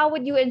 how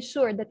would you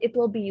ensure that it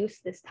will be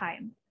used this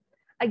time?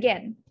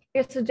 Again,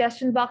 your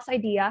suggestion box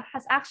idea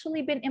has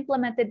actually been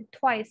implemented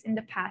twice in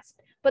the past,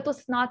 but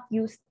was not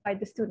used by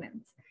the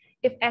students.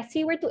 If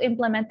SC were to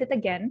implement it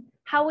again,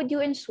 how would you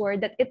ensure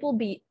that it will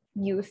be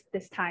used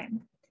this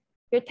time?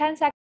 Your 10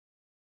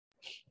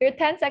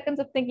 seconds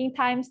of thinking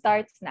time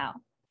starts now.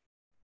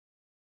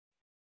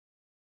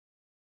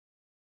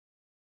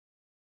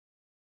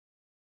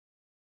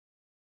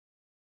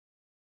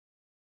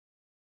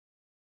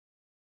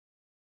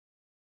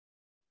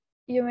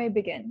 You may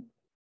begin.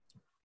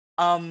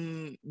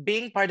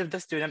 Being part of the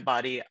student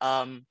body,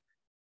 I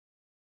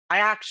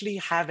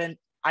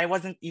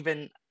wasn't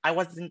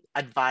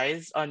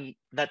advised on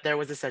that there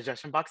was a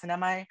suggestion box in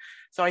MI.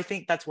 So I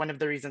think that's one of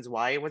the reasons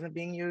why it wasn't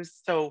being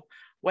used. So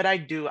what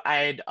I'd do,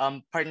 I'd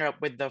partner up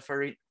with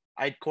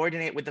I'd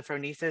coordinate with the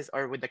Phronesis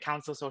or with the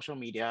council social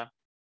media.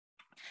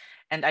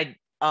 And I'd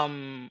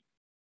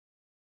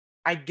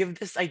give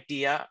this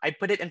idea, I'd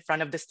put it in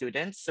front of the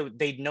students so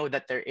they'd know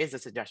that there is a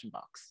suggestion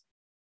box.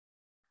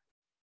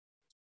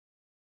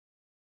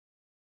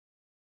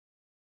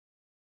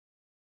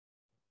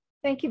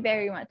 Thank you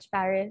very much,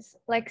 Faris.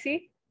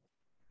 Lexi?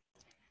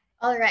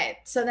 All right,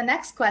 so the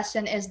next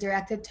question is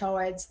directed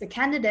towards the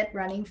candidate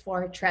running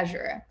for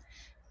treasurer,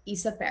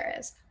 Isa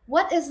Perez.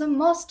 What is the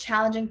most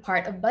challenging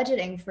part of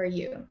budgeting for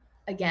you?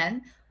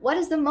 Again, what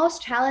is the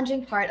most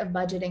challenging part of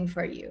budgeting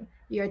for you?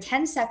 Your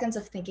 10 seconds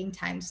of thinking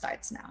time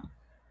starts now.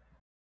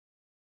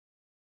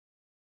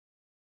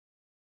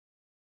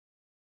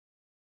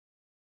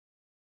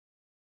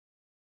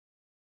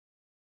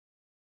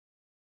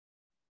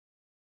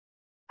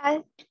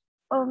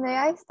 May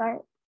I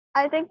start?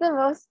 I think the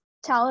most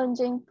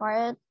challenging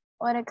part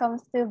when it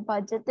comes to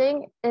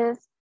budgeting is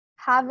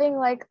having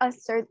like a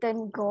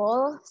certain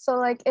goal. So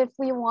like if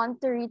we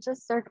want to reach a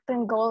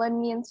certain goal, it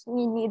means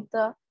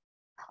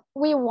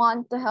we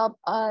want to help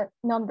a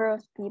number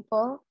of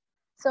people.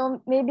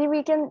 So maybe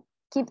we can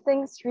keep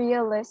things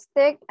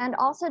realistic and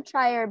also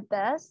try our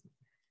best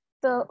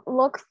to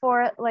look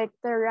for like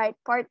the right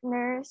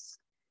partners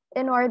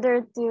in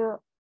order to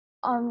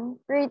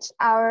reach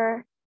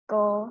our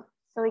goal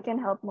so we can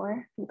help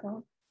more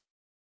people.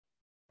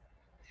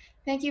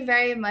 Thank you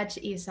very much,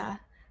 Isa.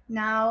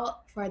 Now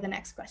for the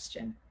next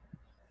question.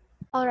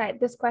 All right,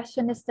 this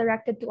question is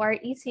directed to our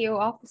ECO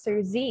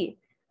officer, Z.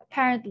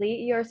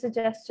 Apparently, your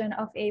suggestion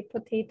of a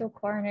potato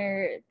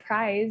corner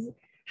prize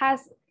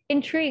has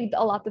intrigued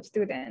a lot of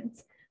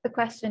students. The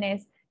question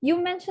is, You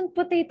mentioned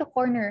Potato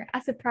Corner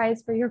as a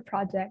prize for your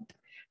project.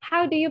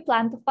 How do you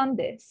plan to fund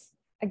this?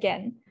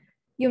 Again,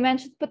 you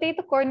mentioned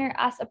Potato Corner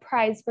as a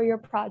prize for your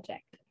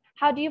project.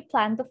 How do you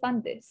plan to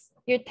fund this?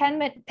 Your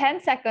 10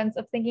 seconds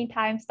of thinking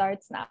time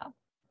starts now.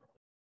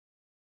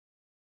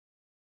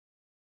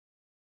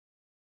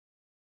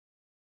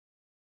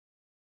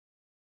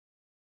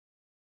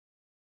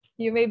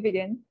 You may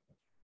begin.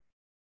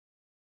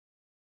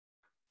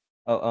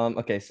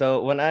 Okay.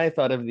 So when I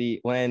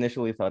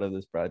initially thought of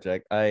this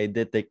project, I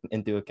did take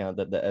into account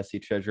that the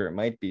SC treasurer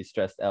might be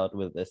stressed out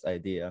with this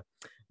idea.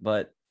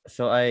 But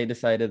so I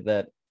decided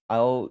that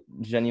I'll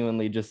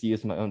genuinely just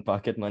use my own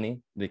pocket money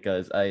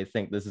because I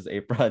think this is a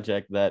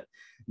project that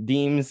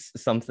deems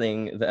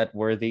something that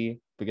worthy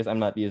because I'm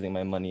not using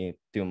my money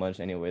too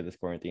much anyway this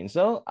quarantine.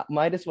 So I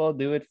might as well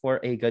do it for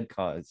a good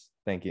cause.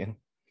 Thank you.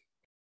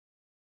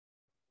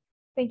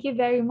 Thank you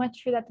very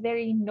much for that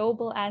very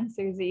noble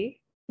answer, Z.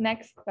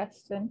 Next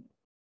question.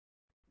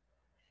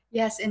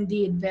 Yes,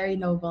 indeed. Very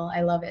noble.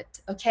 I love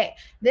it. Okay,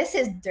 this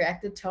is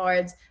directed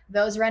towards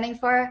those running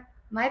for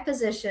my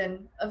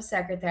position of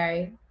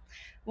secretary.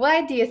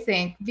 Why do you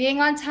think being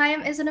on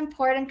time is an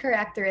important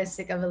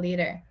characteristic of a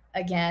leader?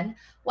 Again,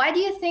 why do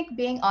you think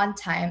being on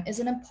time is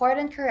an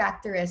important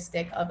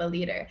characteristic of a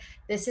leader?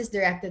 This is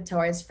directed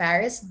towards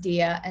Faris,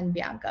 Dia, and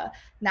Bianca.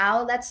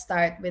 Now let's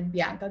start with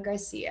Bianca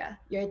Garcia.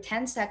 Your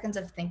 10 seconds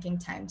of thinking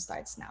time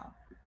starts now.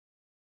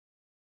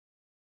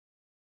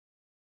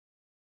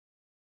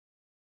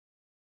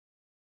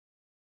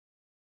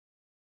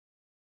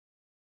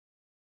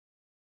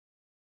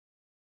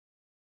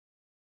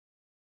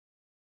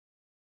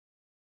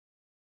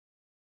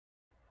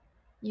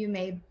 You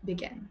may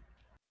begin.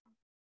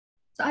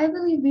 So I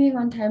believe being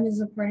on time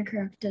is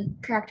important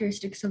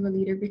characteristics of a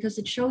leader because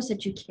it shows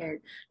that you care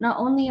not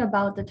only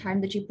about the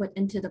time that you put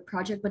into the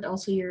project, but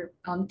also your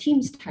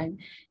team's time.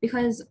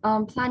 Because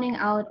planning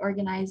out,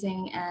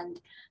 organizing,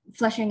 and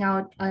fleshing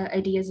out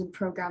ideas and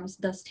programs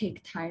does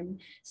take time.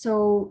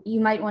 So you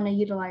might want to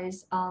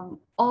utilize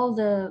all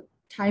the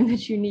time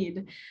that you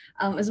need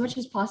as much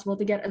as possible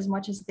to get as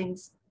many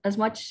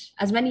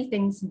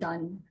things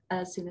done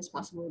as soon as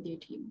possible with your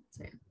team.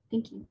 So yeah,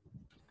 thank you.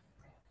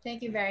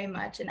 Thank you very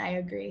much, and I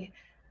agree.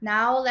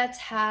 Now let's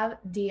have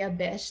Dia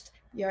Bisht.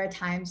 Your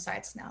time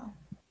starts now.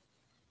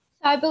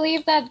 So I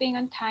believe that being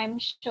on time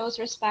shows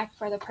respect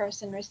for the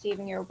person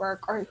receiving your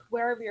work, or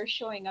wherever you're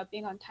showing up.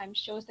 Being on time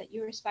shows that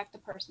you respect the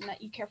person,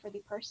 that you care for the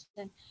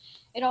person.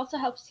 It also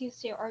helps you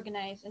stay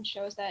organized and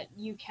shows that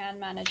you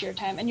can manage your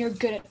time and you're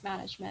good at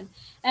management.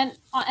 And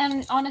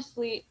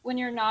honestly, when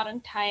you're not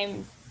on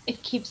time, it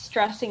keeps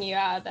stressing you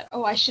out that,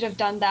 oh, I should have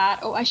done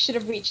that. Oh, I should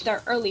have reached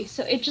there early.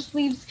 So it just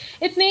leaves,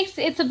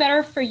 it's a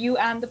better for you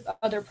and the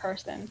other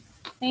person.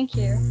 Thank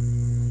you.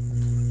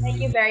 Thank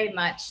you very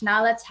much.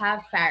 Now let's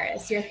have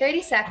Faris. Your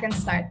 30 seconds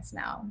starts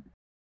now.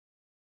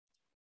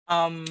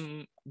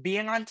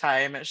 Being on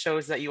time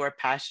shows that you are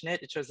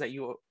passionate. It shows that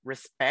you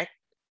respect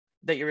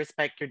your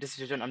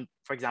decision on,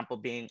 for example,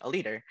 being a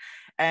leader,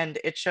 and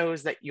it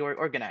shows that you're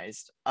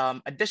organized.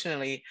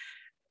 Additionally,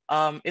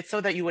 it's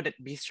so that you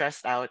wouldn't be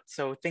stressed out,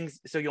 so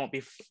you won't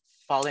be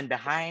falling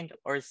behind,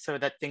 or so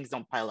that things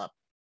don't pile up.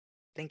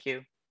 Thank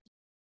you.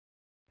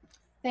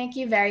 Thank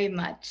you very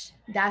much.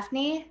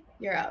 Daphne,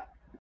 you're up.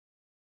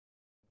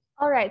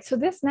 All right, so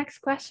this next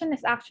question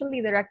is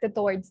actually directed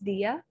towards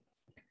Dia.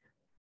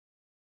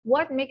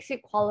 What makes you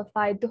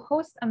qualified to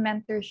host a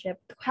mentorship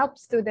to help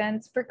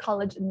students for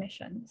college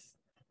admissions?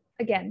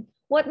 Again,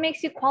 what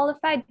makes you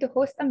qualified to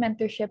host a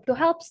mentorship to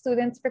help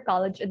students for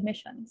college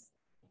admissions?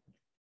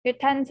 Your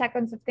 10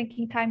 seconds of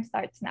thinking time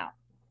starts now.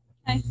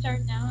 Can I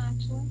start now,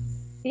 actually?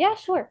 Yeah,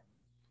 sure.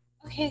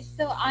 Okay,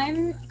 so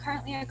I'm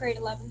currently a grade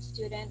 11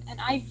 student, and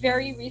I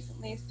very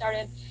recently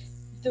started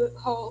the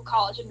whole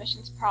college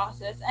admissions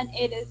process, and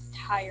it is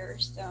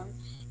tiresome.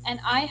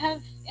 And I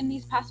have, in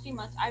these past few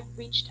months, I've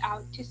reached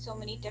out to so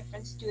many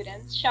different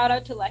students. Shout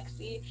out to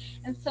Lexi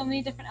and so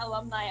many different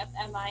alumni of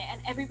MI,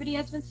 and everybody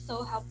has been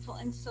so helpful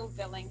and so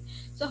willing.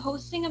 So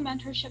hosting a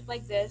mentorship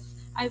like this,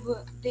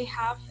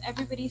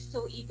 everybody's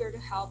so eager to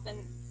help,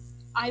 and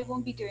I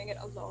won't be doing it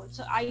alone.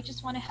 So I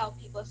just want to help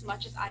people as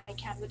much as I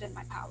can within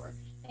my power.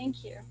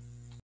 Thank you.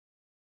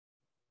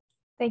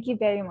 Thank you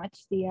very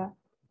much, Dia.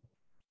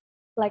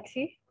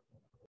 Lexi?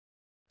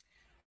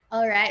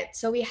 All right,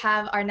 so we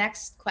have our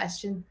next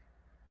question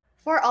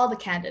for all the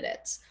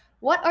candidates.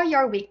 What are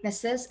your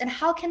weaknesses and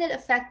how can it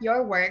affect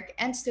your work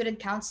and student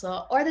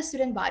council or the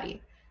student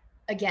body?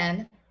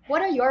 Again,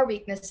 what are your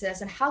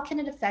weaknesses and how can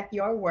it affect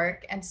your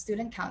work and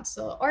student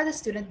council or the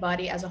student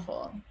body as a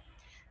whole?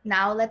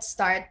 Now let's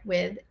start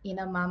with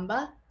Ina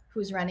Mamba,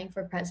 who's running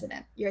for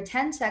president. Your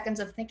 10 seconds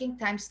of thinking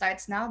time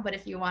starts now, but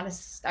if you want to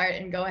start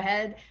and go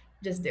ahead,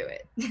 just do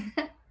it.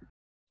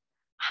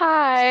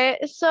 Hi.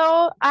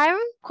 So I'm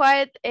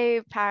quite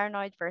a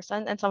paranoid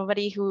person and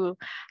somebody who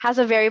has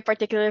a very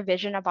particular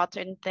vision about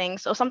certain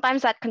things. So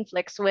sometimes that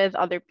conflicts with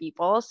other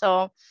people.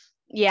 So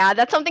Yeah,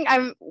 that's something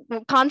I'm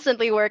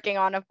constantly working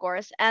on, of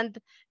course. And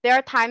there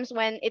are times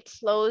when it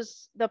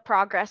slows the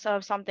progress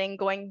of something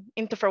going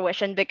into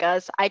fruition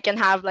because I can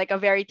have like a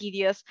very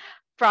tedious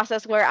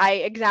process where I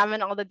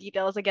examine all the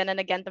details again and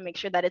again to make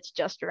sure that it's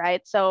just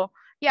right. So,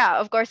 yeah,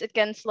 of course, it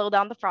can slow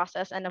down the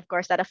process. And of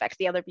course, that affects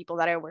the other people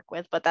that I work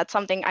with. But that's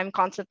something I'm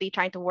constantly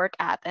trying to work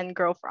at and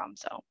grow from.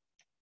 So,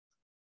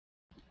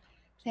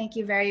 Thank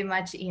you very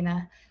much,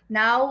 Ina.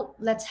 Now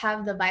let's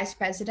have the vice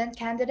president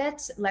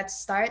candidates. Let's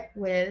start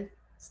with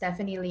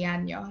Stephanie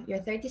Liano. Your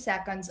 30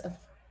 seconds of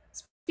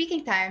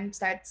speaking time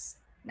starts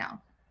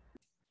now.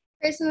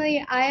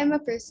 Personally, I am a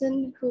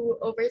person who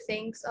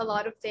overthinks a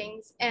lot of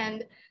things,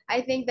 and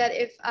I think that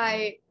if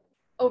I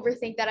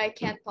overthink that I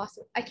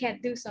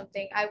can't do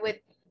something, I would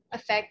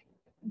affect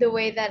the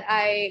way that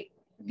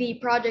the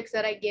projects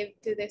that I give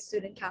to the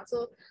student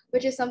council,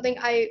 which is something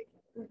I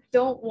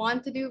don't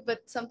want to do,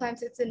 but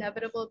sometimes it's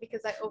inevitable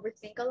because I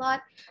overthink a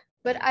lot.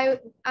 But I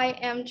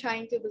am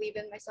trying to believe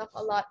in myself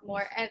a lot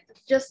more, and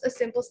just a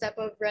simple step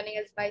of running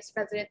as vice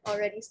president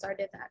already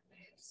started that.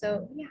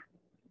 So yeah.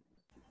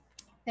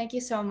 Thank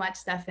you so much,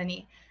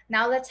 Stephanie.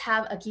 Now let's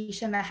have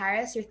Akisha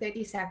Maharis. Your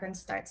 30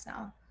 seconds starts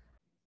now.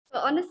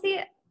 Well,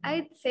 honestly,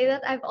 I'd say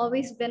that I've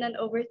always been an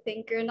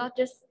overthinker, not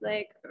just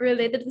like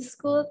related to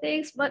school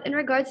things, but in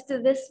regards to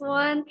this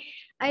one,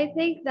 I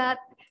think that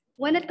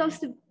when it comes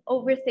to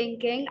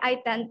overthinking,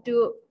 I tend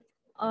to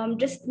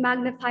just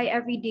magnify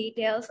every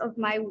details of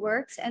my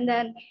works, and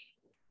then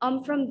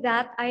from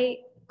that I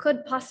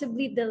could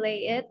possibly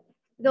delay it,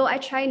 though I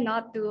try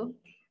not to.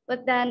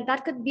 But then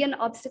that could be an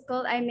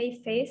obstacle I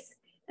may face,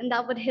 and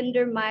that would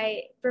hinder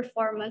my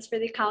performance for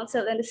the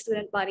council and the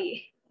student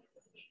body.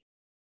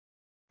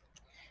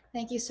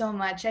 Thank you so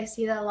much. I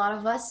see that a lot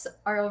of us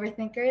are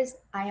overthinkers.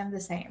 I am the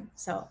same.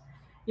 So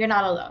you're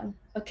not alone.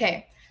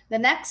 Okay. The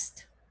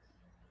next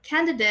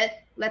candidate,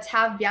 let's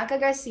have Bianca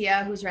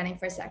Garcia, who's running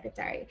for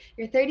secretary.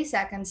 Your 30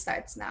 seconds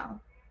starts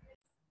now.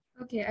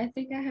 Okay, I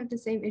think I have the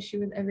same issue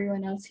with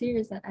everyone else here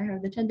is that I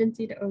have the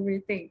tendency to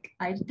overthink.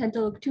 I tend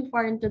to look too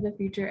far into the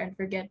future and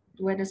forget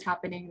what is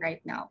happening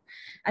right now.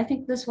 I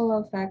think this will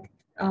affect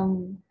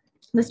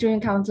the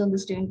student council and the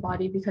student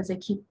body because I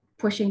keep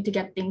pushing to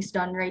get things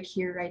done right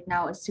here, right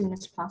now, as soon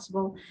as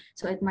possible.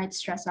 So it might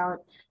stress out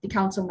the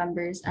council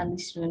members and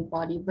the student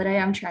body, but I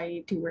am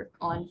trying to work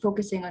on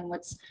focusing on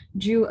what's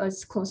due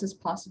as close as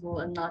possible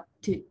and not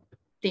to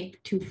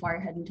think too far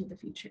ahead into the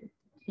future.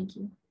 Thank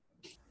you.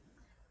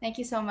 Thank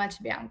you so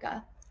much,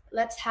 Bianca.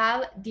 Let's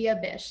have Dia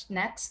Bish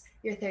next.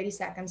 Your 30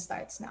 seconds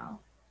starts now.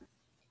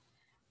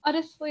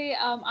 Honestly,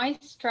 I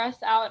stress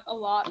out a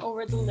lot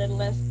over the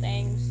littlest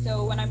things.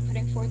 So when I'm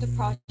putting forth a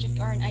project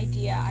or an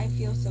idea, I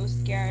feel so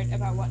scared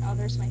about what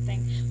others might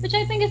think, which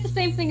I think is the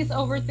same thing as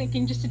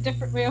overthinking, just a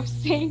different way of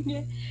saying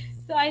it.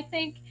 So I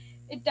think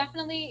it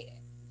definitely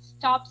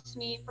stops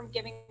me from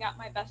giving out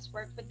my best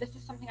work, but this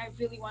is something I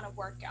really want to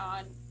work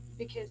on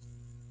because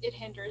it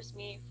hinders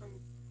me from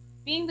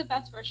being the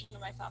best version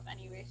of myself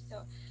anyway.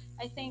 So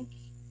I think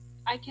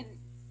I can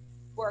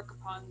work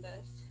upon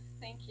this.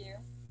 Thank you.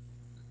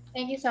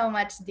 Thank you so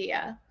much,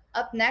 Dia.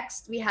 Up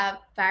next, we have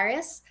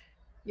Faris.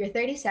 Your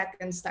 30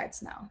 seconds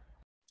starts now.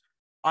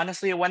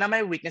 Honestly, one of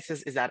my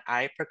weaknesses is that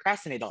I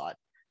procrastinate a lot.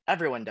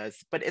 Everyone does,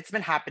 but it's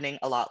been happening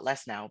a lot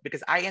less now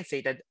because I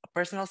instated a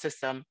personal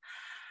system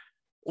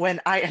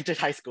when I entered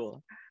high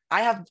school.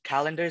 I have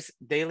calendars,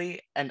 daily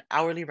and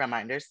hourly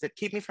reminders that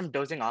keep me from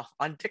dozing off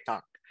on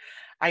TikTok.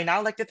 I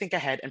now like to think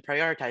ahead and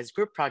prioritize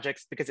group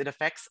projects because it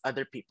affects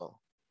other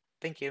people.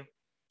 Thank you.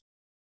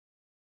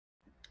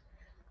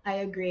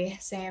 I agree.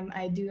 Same.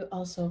 I do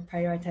also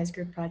prioritize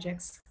group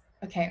projects.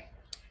 Okay.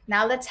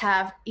 Now let's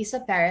have Isa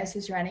Perez,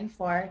 who's running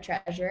for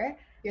treasurer.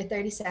 Your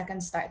 30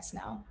 seconds starts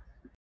now.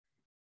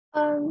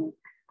 Um,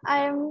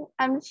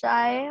 I'm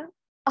shy,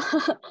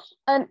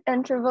 an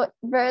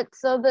introvert,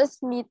 so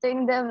this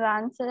meeting the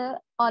advance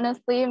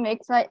honestly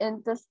makes my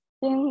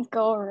intestines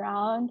go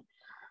around.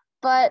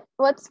 But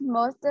what's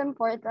most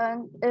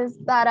important is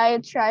that I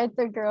try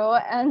to grow,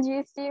 and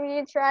you see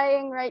me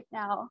trying right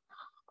now.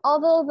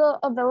 Although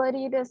the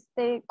ability to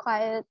stay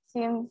quiet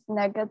seems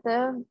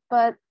negative,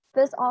 but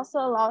this also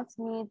allows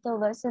me to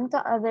listen to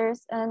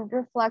others and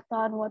reflect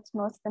on what's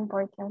most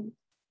important.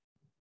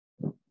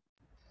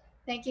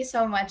 Thank you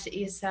so much,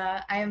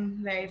 Isa. I'm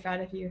very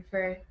proud of you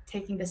for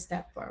taking this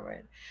step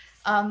forward.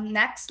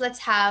 Next, let's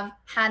have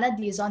Hannah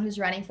Dizon, who's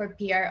running for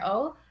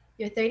PRO.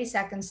 Your 30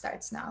 seconds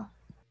starts now.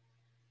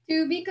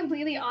 To be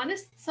completely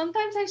honest,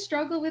 sometimes I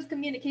struggle with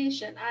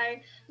communication.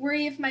 I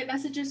worry if my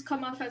messages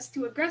come off as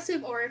too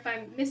aggressive or if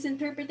I'm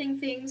misinterpreting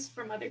things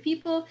from other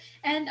people.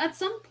 And at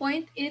some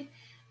point, it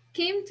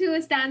came to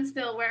a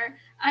standstill where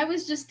I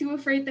was just too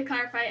afraid to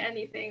clarify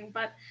anything.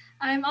 But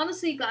I'm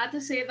honestly glad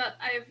to say that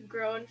I've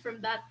grown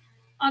from that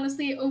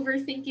honestly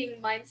overthinking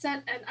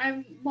mindset, and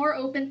I'm more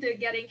open to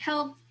getting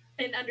help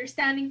and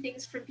understanding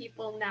things from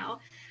people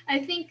now. I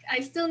think I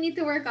still need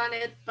to work on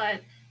it,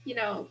 but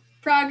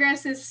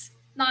progress is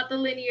not the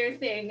linear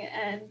thing,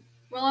 and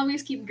we'll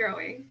always keep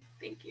growing.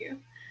 Thank you.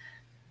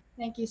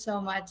 Thank you so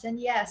much. And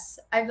yes,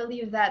 I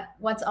believe that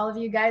once all of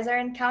you guys are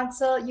in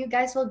council, you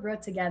guys will grow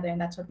together, and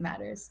that's what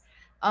matters.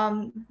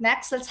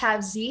 Next, let's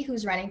have Z,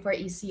 who's running for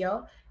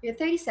ECO. Your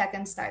 30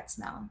 seconds starts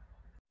now.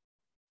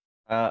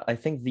 I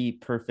think the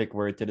perfect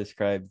word to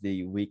describe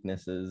the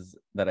weaknesses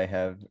that I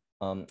have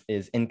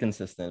is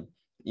inconsistent.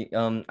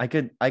 I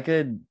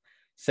could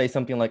say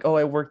something like, "Oh,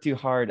 I work too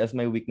hard" as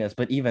my weakness,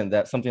 but even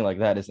that something like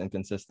that is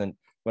inconsistent.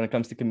 When it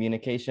comes to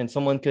communication,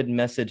 someone could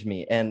message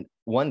me, and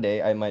one day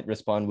I might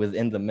respond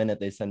within the minute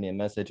they send me a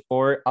message,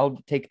 or I'll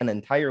take an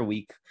entire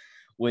week,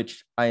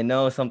 which I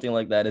know something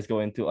like that is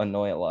going to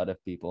annoy a lot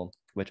of people,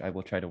 which I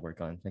will try to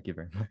work on. Thank you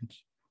very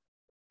much.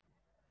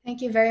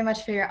 Thank you very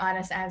much for your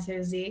honest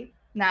answer, Z.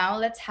 Now,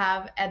 let's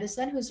have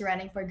Edison, who's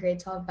running for grade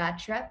 12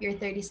 batch rep. Your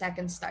 30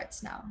 seconds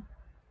starts now.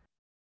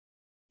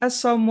 As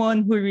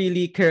someone who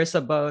really cares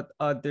about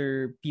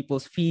other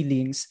people's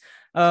feelings,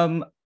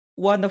 um,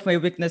 one of my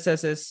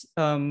weaknesses is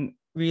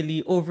really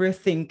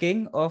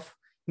overthinking of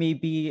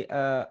maybe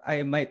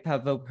I might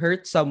have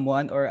hurt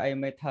someone, or I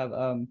might have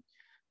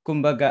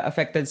kumbaga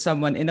affected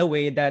someone in a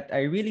way that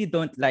I really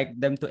don't like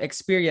them to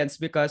experience,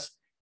 because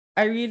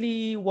I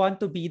really want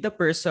to be the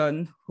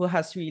person who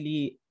has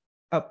really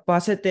a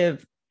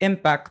positive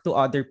impact to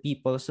other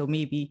people. So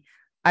maybe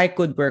I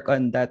could work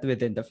on that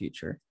within the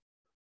future.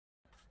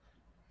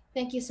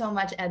 Thank you so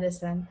much,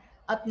 Edison.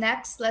 Up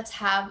next, let's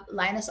have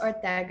Linus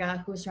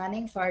Ortega, who's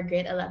running for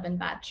grade 11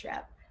 batch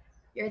rep.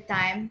 Your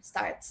time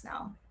starts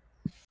now.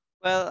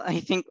 Well,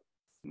 I think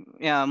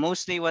yeah,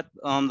 mostly what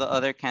the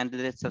other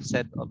candidates have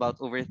said about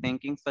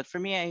overthinking. But for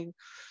me, I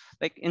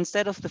like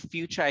instead of the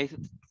future, I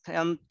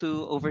tend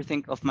to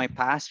overthink of my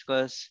past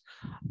because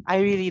I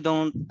really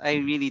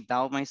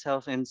doubt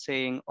myself in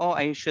saying, oh,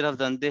 I should have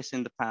done this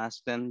in the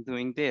past than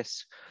doing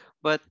this.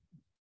 But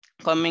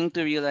coming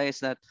to realize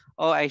that,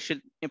 oh, I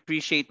should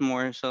appreciate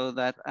more so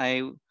that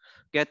I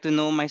get to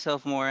know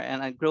myself more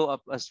and I grow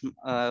up as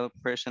a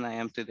person I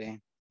am today.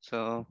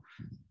 So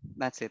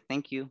that's it.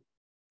 Thank you.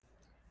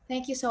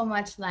 Thank you so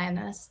much,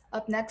 Linus.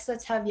 Up next,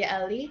 let's have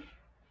Yaeli.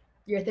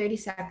 Your 30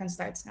 seconds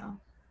starts now.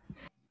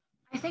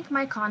 I think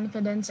my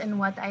confidence in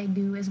what I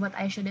do is what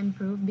I should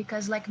improve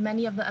because, like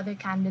many of the other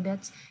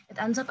candidates, it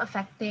ends up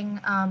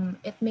affecting,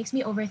 it makes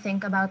me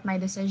overthink about my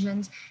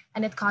decisions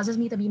and it causes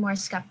me to be more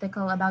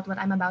skeptical about what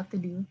I'm about to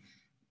do.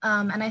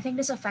 And I think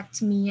this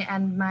affects me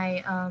and my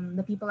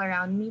the people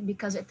around me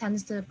because it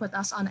tends to put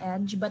us on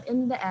edge. But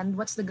in the end,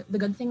 the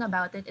good thing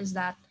about it is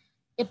that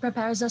it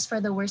prepares us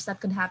for the worst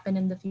that could happen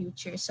in the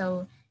future.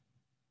 So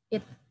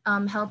it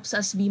helps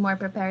us be more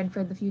prepared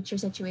for the future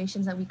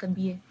situations that we could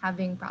be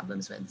having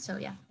problems with. So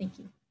yeah, thank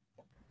you.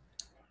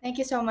 Thank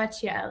you so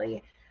much,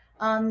 Yaeli.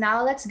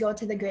 Now let's go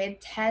to the grade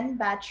 10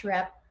 batch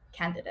rep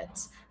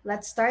candidates.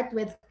 Let's start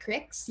with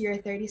Crix. Your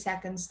 30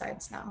 seconds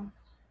starts now.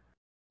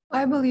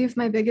 I believe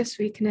my biggest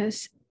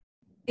weakness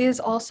is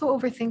also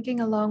overthinking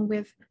along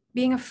with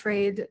being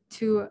afraid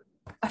to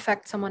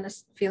affect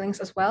someone's feelings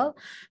as well,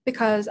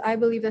 because I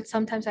believe that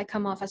sometimes I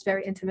come off as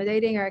very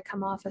intimidating or I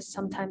come off as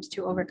sometimes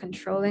too over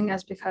controlling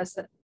as because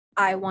that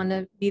I want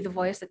to be the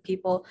voice that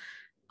people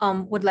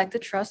would like to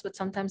trust, but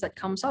sometimes that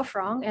comes off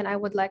wrong. And I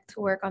would like to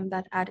work on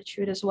that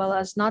attitude as well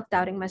as not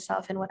doubting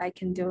myself and what I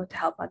can do to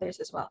help others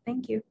as well.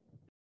 Thank you.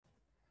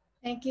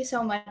 Thank you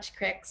so much,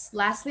 Crix.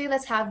 Lastly,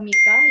 let's have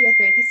Mika. Your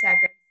 30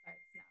 seconds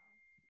starts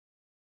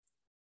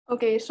now.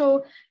 Okay,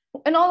 so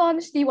in all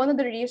honesty, one of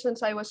the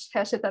reasons I was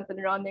hesitant in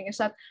running is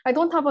that I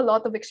don't have a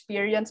lot of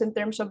experience in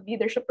terms of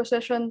leadership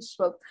positions.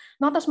 Well,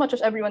 not as much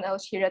as everyone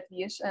else here at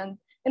least. And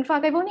in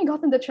fact, I've only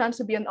gotten the chance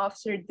to be an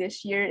officer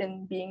this year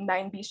in being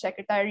 9B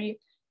secretary.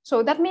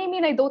 So that may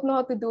mean I don't know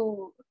how to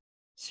do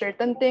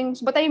certain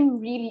things, but I'm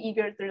really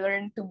eager to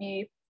learn to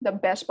be the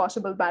best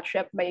possible batch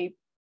rep my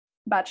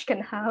batch can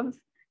have.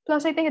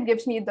 Plus, I think it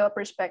gives me the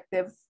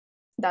perspective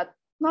that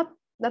not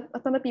that a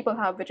ton of people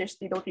have, which is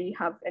they don't really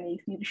have any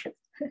leadership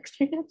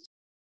experience.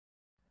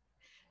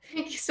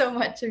 Thank you so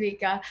much,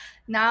 Rika.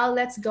 Now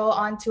let's go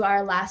on to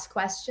our last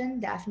question.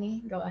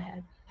 Daphne, go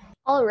ahead.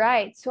 All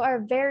right, so our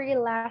very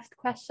last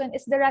question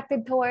is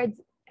directed towards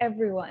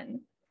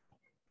everyone.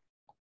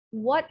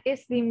 What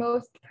is the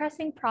most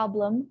pressing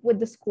problem with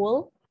the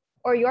school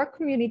or your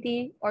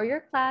community or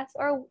your class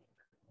or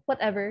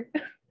whatever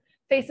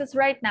faces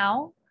right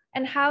now,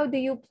 and how do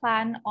you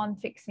plan on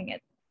fixing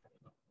it?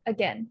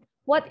 Again,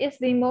 what is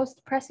the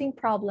most pressing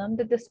problem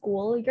that the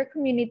school, your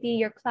community,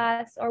 your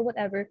class, or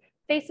whatever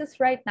faces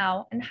right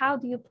now, and how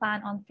do you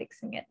plan on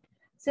fixing it?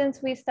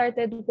 Since we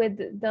started with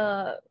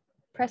the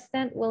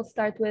president, we'll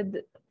start with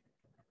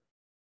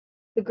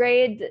the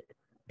grade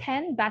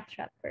 10 batch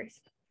rep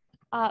first.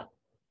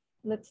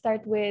 Let's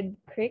start with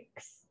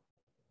Crix.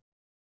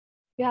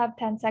 You have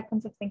 10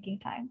 seconds of thinking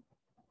time.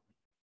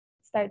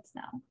 Starts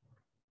now.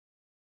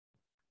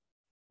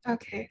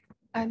 Okay,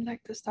 I'd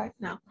like to start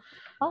now.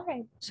 All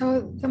right.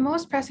 So the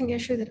most pressing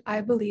issue that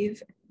I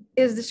believe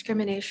is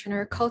discrimination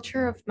or a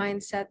culture of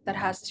mindset that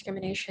has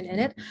discrimination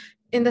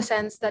in the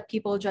sense that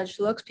people judge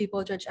looks,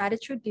 people judge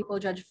attitude, people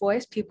judge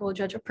voice, people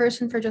judge a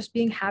person for just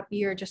being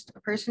happy or just a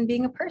person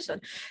being a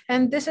person.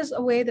 And this is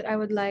a way that I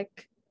would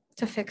like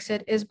to fix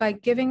it is by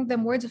giving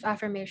them words of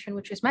affirmation,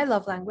 which is my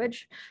love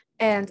language.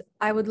 And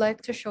I would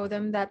like to show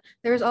them that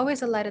there is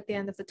always a light at the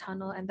end of the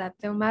tunnel and that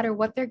no matter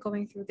what they're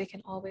going through, they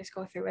can always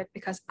go through it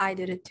because I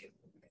did it too.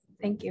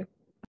 Thank you.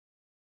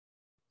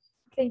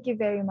 Thank you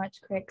very much,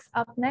 Crix.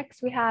 Up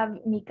next, we have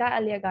Mika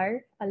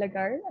Alagar,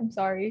 I'm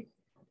sorry.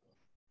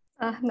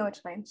 No, it's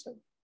fine. So,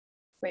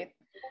 wait.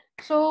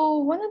 So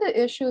one of the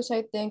issues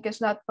I think is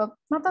that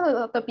not a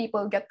lot of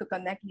people get to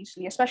connect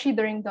easily, especially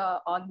during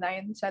the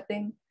online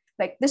setting.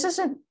 Like this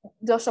isn't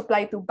just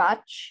apply to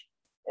batch.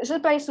 It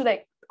applies to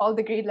like all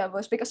the grade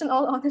levels because in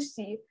all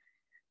honesty,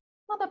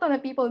 not a ton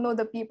of people know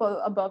the people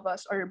above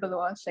us or below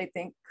us, I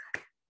think.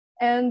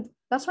 And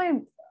that's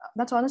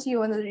honestly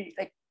one of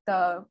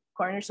the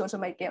cornerstones of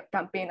my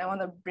campaign. I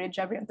want to bridge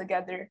everyone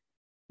together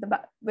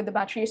with the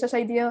batch recess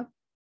idea,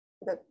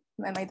 the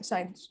my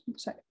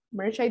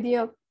merge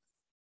idea.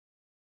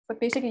 But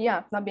basically,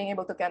 yeah, not being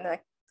able to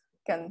connect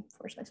can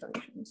force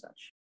isolation and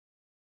such.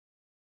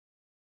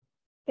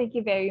 Thank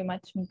you very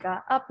much,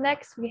 Mika. Up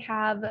next, we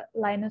have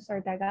Linus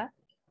Ortega.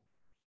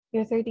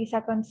 Your 30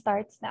 seconds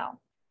starts now.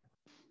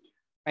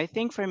 I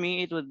think for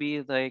me it would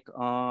be like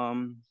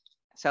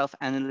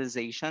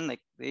self-analyzation.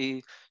 Like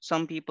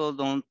some people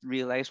don't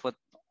realize what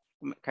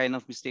kind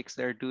of mistakes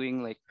they're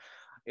doing. Like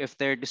if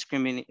they're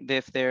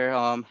if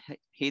they're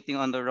hating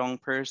on the wrong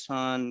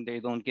person, they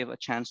don't give a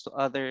chance to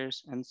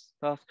others and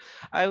stuff.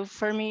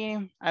 For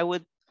me, I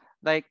would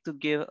like to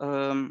give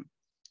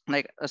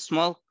like a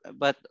small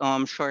but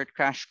short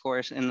crash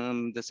course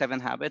in the 7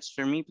 habits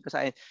for me, because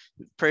I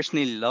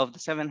personally love the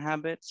 7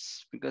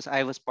 habits because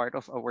I was part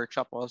of a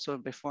workshop also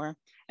before,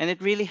 and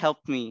it really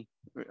helped me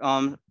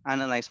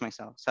self-analyze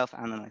myself.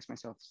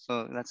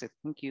 So that's it.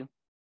 Thank you.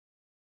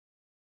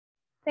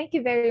 Thank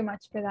you very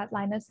much for that,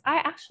 Linus. I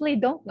actually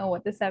don't know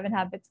what the 7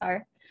 habits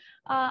are.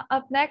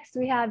 Up next,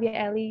 we have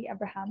Yaeli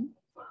Abraham.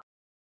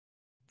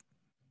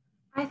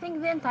 I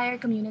think the entire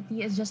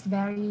community is just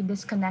very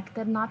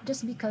disconnected, not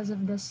just because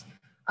of this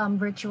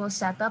virtual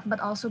setup,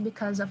 but also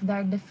because of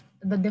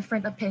the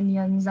different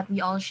opinions that we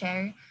all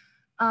share.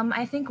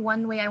 I think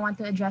one way I want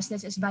to address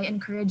this is by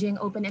encouraging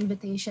open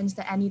invitations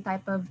to any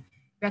type of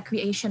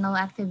recreational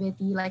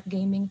activity like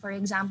gaming, for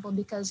example,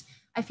 because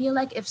I feel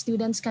like if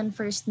students can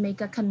first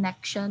make a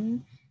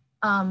connection,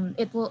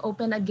 it will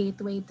open a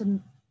gateway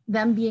to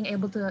them being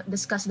able to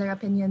discuss their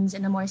opinions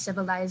in a more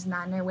civilized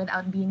manner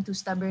without being too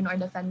stubborn or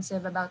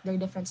defensive about their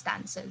different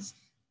stances.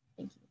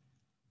 Thank you.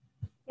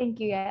 Thank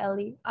you,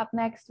 Yaeli. Up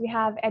next, we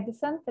have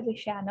Edison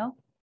Feliciano,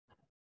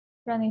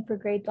 running for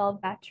grade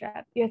 12 batch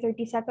rep. Your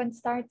 30 seconds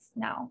starts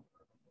now.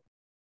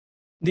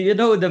 Do you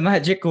know the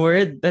magic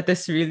word that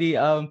is really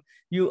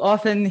you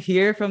often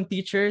hear from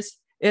teachers?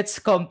 It's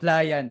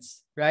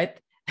compliance, right?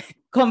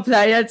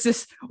 Compliance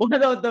is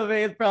one of the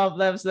main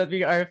problems that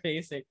we are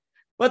facing.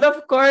 But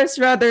of course,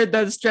 rather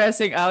than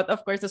stressing out,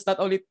 of course, it's not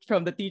only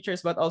from the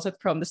teachers, but also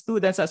from the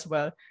students as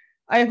well.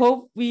 I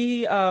hope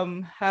we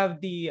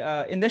have the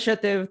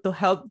initiative to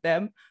help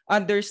them,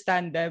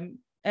 understand them,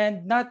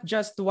 and not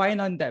just whine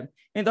on them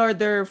in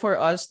order for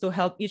us to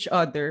help each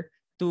other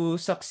to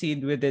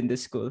succeed within the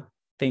school.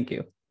 Thank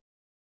you.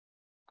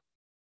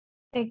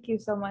 Thank you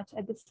so much,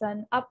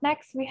 Edison. Up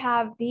next, we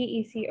have the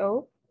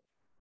ECO,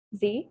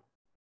 Z.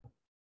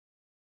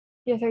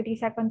 Your 30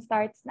 seconds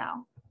starts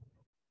now.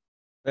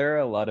 There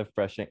are a lot of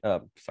there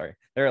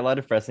are a lot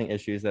of pressing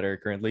issues that are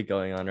currently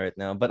going on right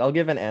now, but I'll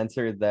give an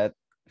answer that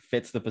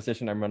fits the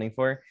position I'm running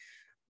for.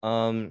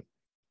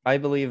 I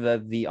believe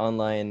that the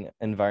online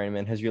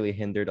environment has really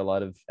hindered a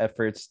lot of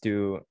efforts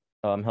to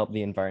help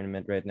the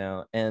environment right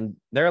now. And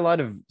there are a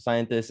lot of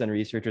scientists and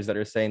researchers that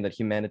are saying that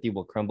humanity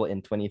will crumble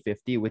in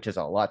 2050, which is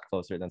a lot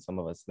closer than some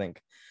of us think.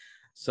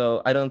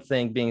 So I don't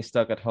think being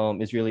stuck at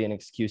home is really an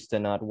excuse to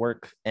not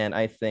work. And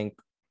I think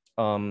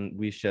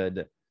we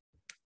should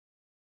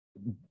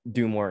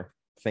do more.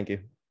 Thank you.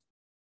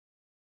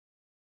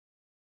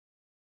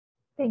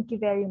 Thank you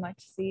very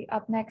much, Z.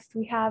 Up next,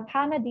 we have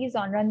Hannah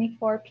Dizon running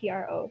for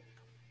PRO.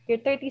 Your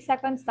 30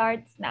 seconds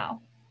starts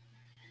now.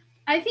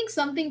 I think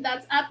something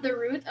that's at the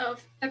root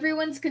of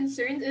everyone's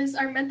concerns is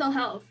our mental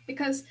health,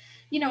 because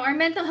our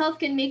mental health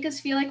can make us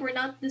feel like we're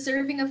not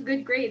deserving of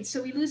good grades,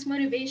 so we lose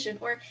motivation,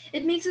 or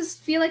it makes us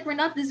feel like we're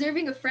not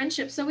deserving of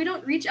friendship, so we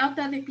don't reach out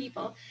to other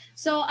people.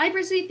 So I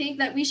personally think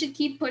that we should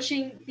keep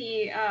pushing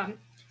the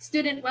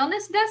student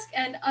wellness desk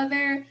and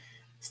other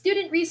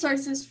student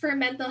resources for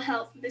mental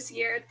health this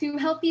year to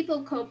help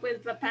people cope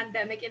with the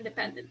pandemic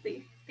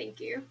independently. Thank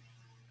you.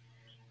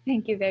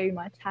 Thank you very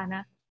much,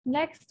 Hannah.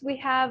 Next, we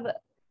have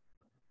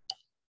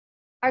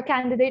our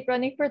candidate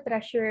running for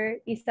treasurer,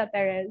 Isa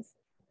Perez.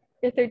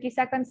 Your 30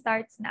 seconds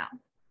starts now.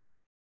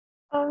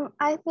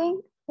 I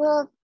think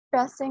the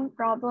pressing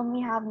problem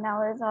we have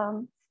now is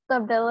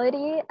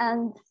stability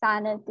and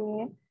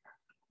sanity.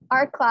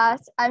 Our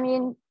class,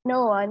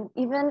 no one,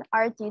 even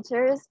our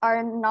teachers,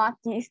 are not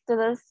used to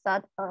this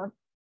setup.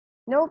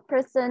 No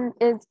person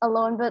is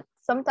alone, but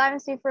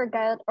sometimes we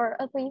forget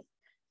or at least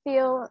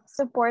feel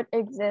support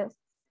exists.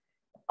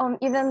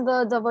 Even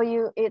the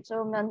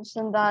WHO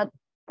mentioned that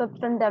the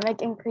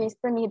pandemic increased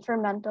the need for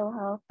mental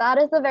health. That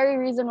is the very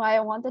reason why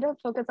I wanted to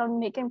focus on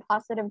making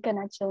positive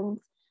connections.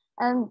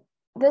 And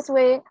this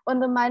way, when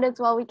the mind is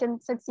well, we can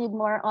succeed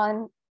more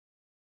on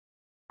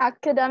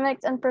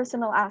academics and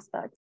personal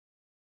aspects.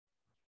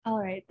 All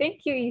right,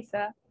 thank you,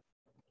 Isa.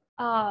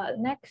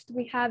 Next,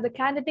 we have the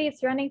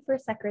candidates running for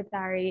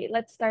secretary.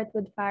 Let's start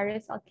with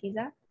Faris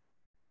Alkiza.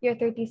 Your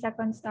 30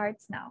 seconds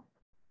starts now.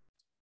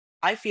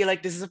 I feel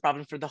like this is a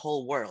problem for the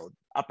whole world,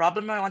 a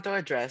problem I want to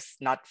address,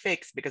 not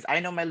fix, because I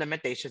know my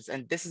limitations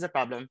and this is a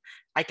problem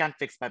I can't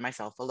fix by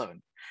myself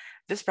alone.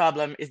 This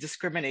problem is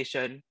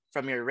discrimination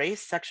from your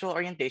race, sexual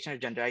orientation, or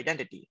gender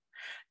identity.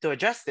 To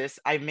address this,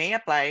 I may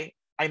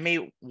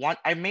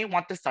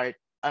want to start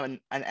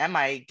an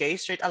MI Gay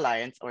Straight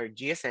Alliance or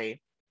GSA,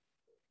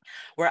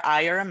 where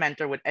I or a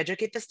mentor would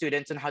educate the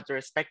students on how to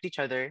respect each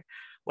other,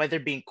 whether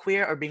being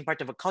queer or being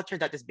part of a culture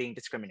that is being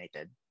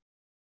discriminated.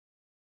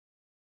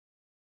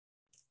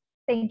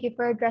 Thank you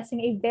for addressing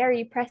a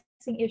very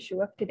pressing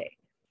issue of today.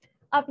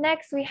 Up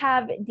next, we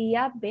have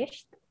Dia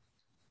Bisht.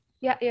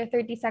 Yeah, your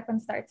 30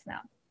 seconds starts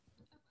now.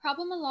 A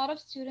problem a lot of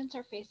students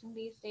are facing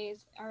these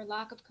days are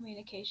lack of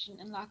communication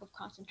and lack of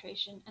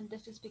concentration, and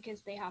this is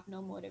because they have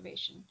no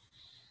motivation.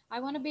 I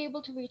want to be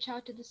able to reach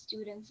out to the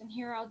students and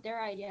hear out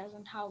their ideas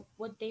on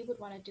what they would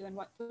want to do and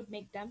what would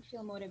make them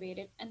feel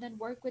motivated, and then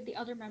work with the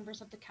other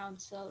members of the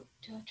council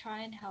to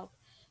try and help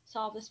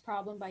solve this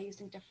problem by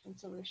using different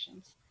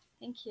solutions.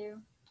 Thank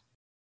you.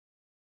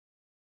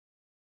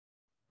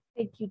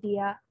 Thank you,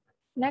 Dia.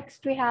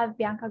 Next, we have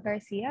Bianca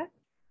Garcia.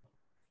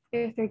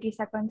 Your 30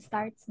 seconds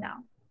starts now.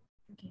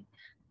 Okay.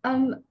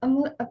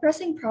 A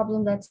pressing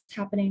problem that's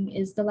happening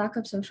is the lack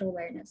of social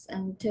awareness.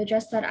 And to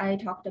address that, I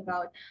talked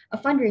about a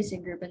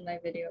fundraising group in my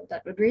video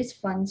that would raise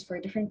funds for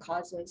different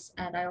causes.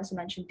 And I also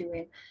mentioned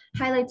doing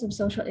highlights of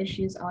social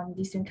issues on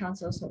the Student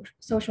Council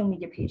social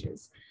media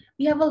pages.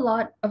 We have a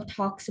lot of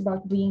talks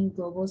about being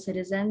global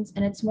citizens,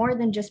 and it's more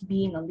than just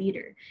being a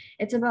leader.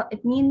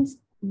 It means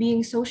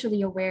being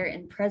socially aware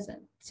and present.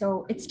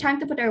 So it's time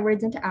to put our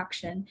words into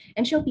action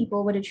and show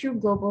people what a true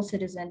global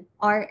citizen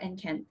are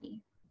and can be.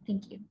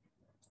 Thank you.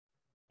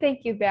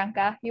 Thank you,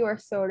 Bianca. You are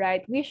so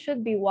right. We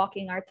should be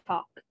walking our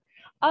talk.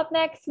 Up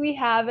next, we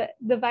have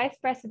the vice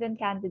president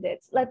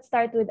candidates. Let's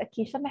start with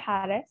Akisha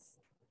Mejares.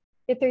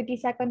 Your 30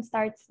 seconds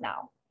starts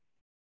now.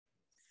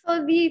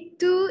 So the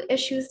two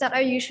issues that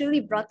are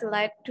usually brought to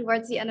light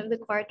towards the end of the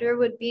quarter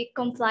would be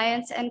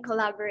compliance and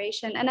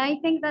collaboration. And I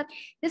think that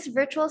this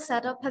virtual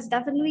setup has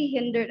definitely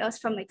hindered us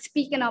from like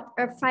speaking up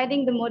or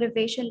finding the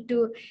motivation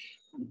to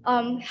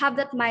have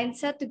that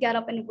mindset to get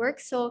up and work.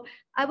 So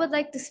I would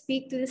like to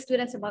speak to the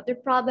students about their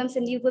problems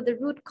and deal with the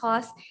root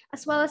cause,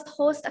 as well as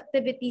host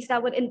activities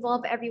that would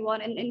involve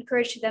everyone and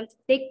encourage them to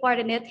take part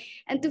in it,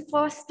 and to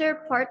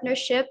foster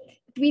partnership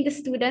between the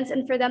students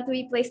and for them to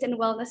be placed in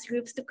wellness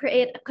groups to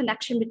create a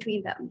connection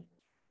between them.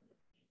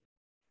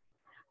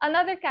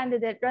 Another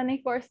candidate running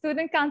for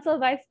Student Council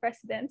Vice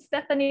President,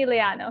 Stephanie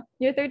Leano.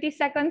 Your 30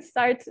 seconds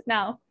starts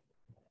now.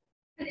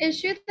 An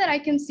issue that I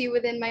can see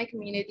within my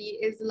community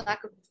is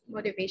lack of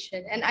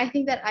motivation. And I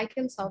think that I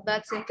can solve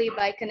that simply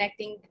by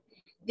connecting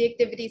the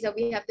activities that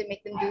we have to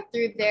make them do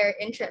through their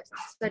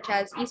interests, such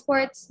as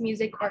esports,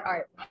 music, or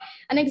art.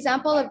 An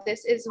example of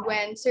this is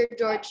when Sir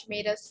George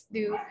made us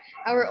do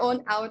our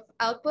own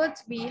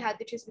outputs. We had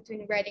to choose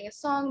between writing a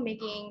song,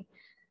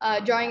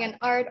 drawing an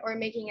art, or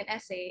making an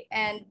essay.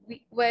 And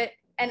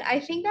I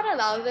think that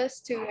allowed us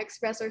to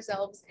express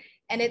ourselves,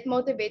 and it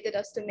motivated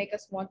us to make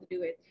us want to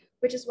do it,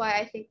 which is why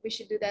I think we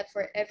should do that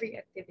for every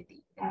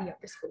activity in the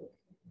upper school.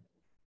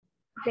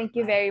 Thank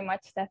you very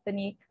much,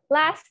 Stephanie.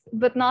 Last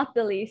but not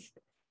the least,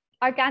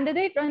 our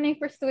candidate running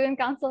for Student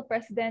Council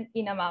President,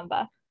 Ina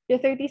Mamba. Your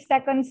 30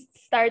 seconds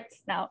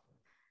starts now.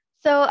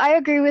 So I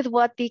agree with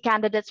what the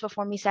candidates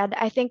before me said.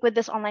 I think with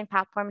this online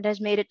platform, it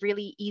has made it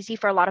really easy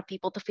for a lot of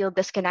people to feel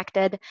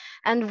disconnected.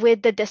 And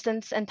with the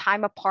distance and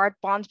time apart,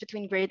 bonds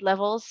between grade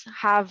levels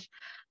have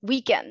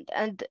weakened.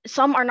 And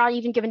some are not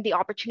even given the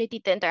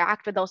opportunity to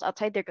interact with those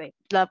outside their grade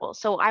level.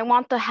 So I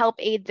want to help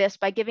aid this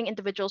by giving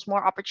individuals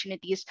more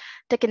opportunities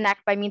to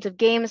connect by means of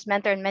games,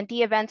 mentor and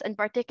mentee events, and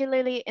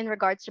particularly in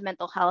regards to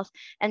mental health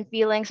and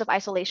feelings of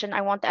isolation.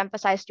 I want to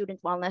emphasize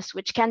student wellness,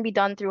 which can be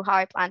done through how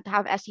I plan to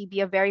have SE be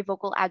a very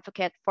vocal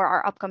advocate for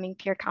our upcoming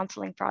peer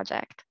counseling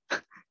project.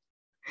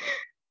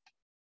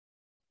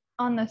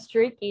 On a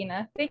streak,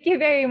 Ina. Thank you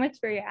very much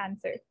for your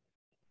answer.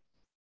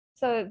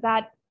 So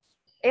that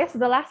is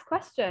the last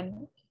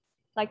question.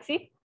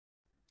 Lexi?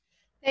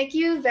 Thank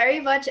you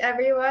very much,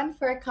 everyone,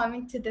 for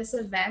coming to this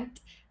event.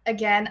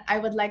 Again, I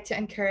would like to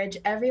encourage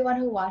everyone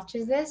who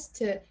watches this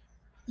to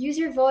use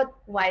your vote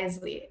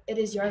wisely. It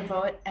is your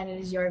vote and it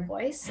is your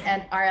voice,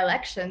 and our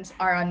elections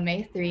are on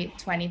May 3,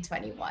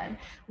 2021.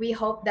 We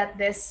hope that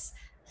this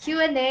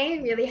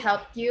Q&A really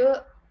helped you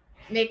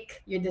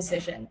make your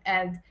decision.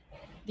 And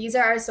these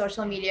are our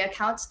social media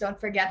accounts. Don't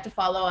forget to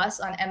follow us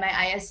on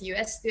MIIS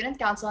US Student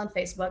Council on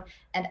Facebook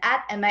and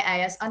at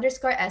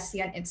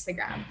MIIS_SC on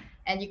Instagram.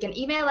 And you can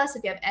email us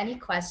if you have any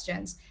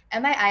questions,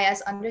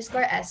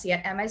 MIIS_SC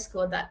at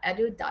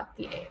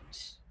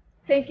mischool.edu.ph.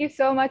 Thank you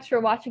so much for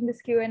watching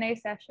this Q&A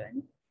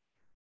session.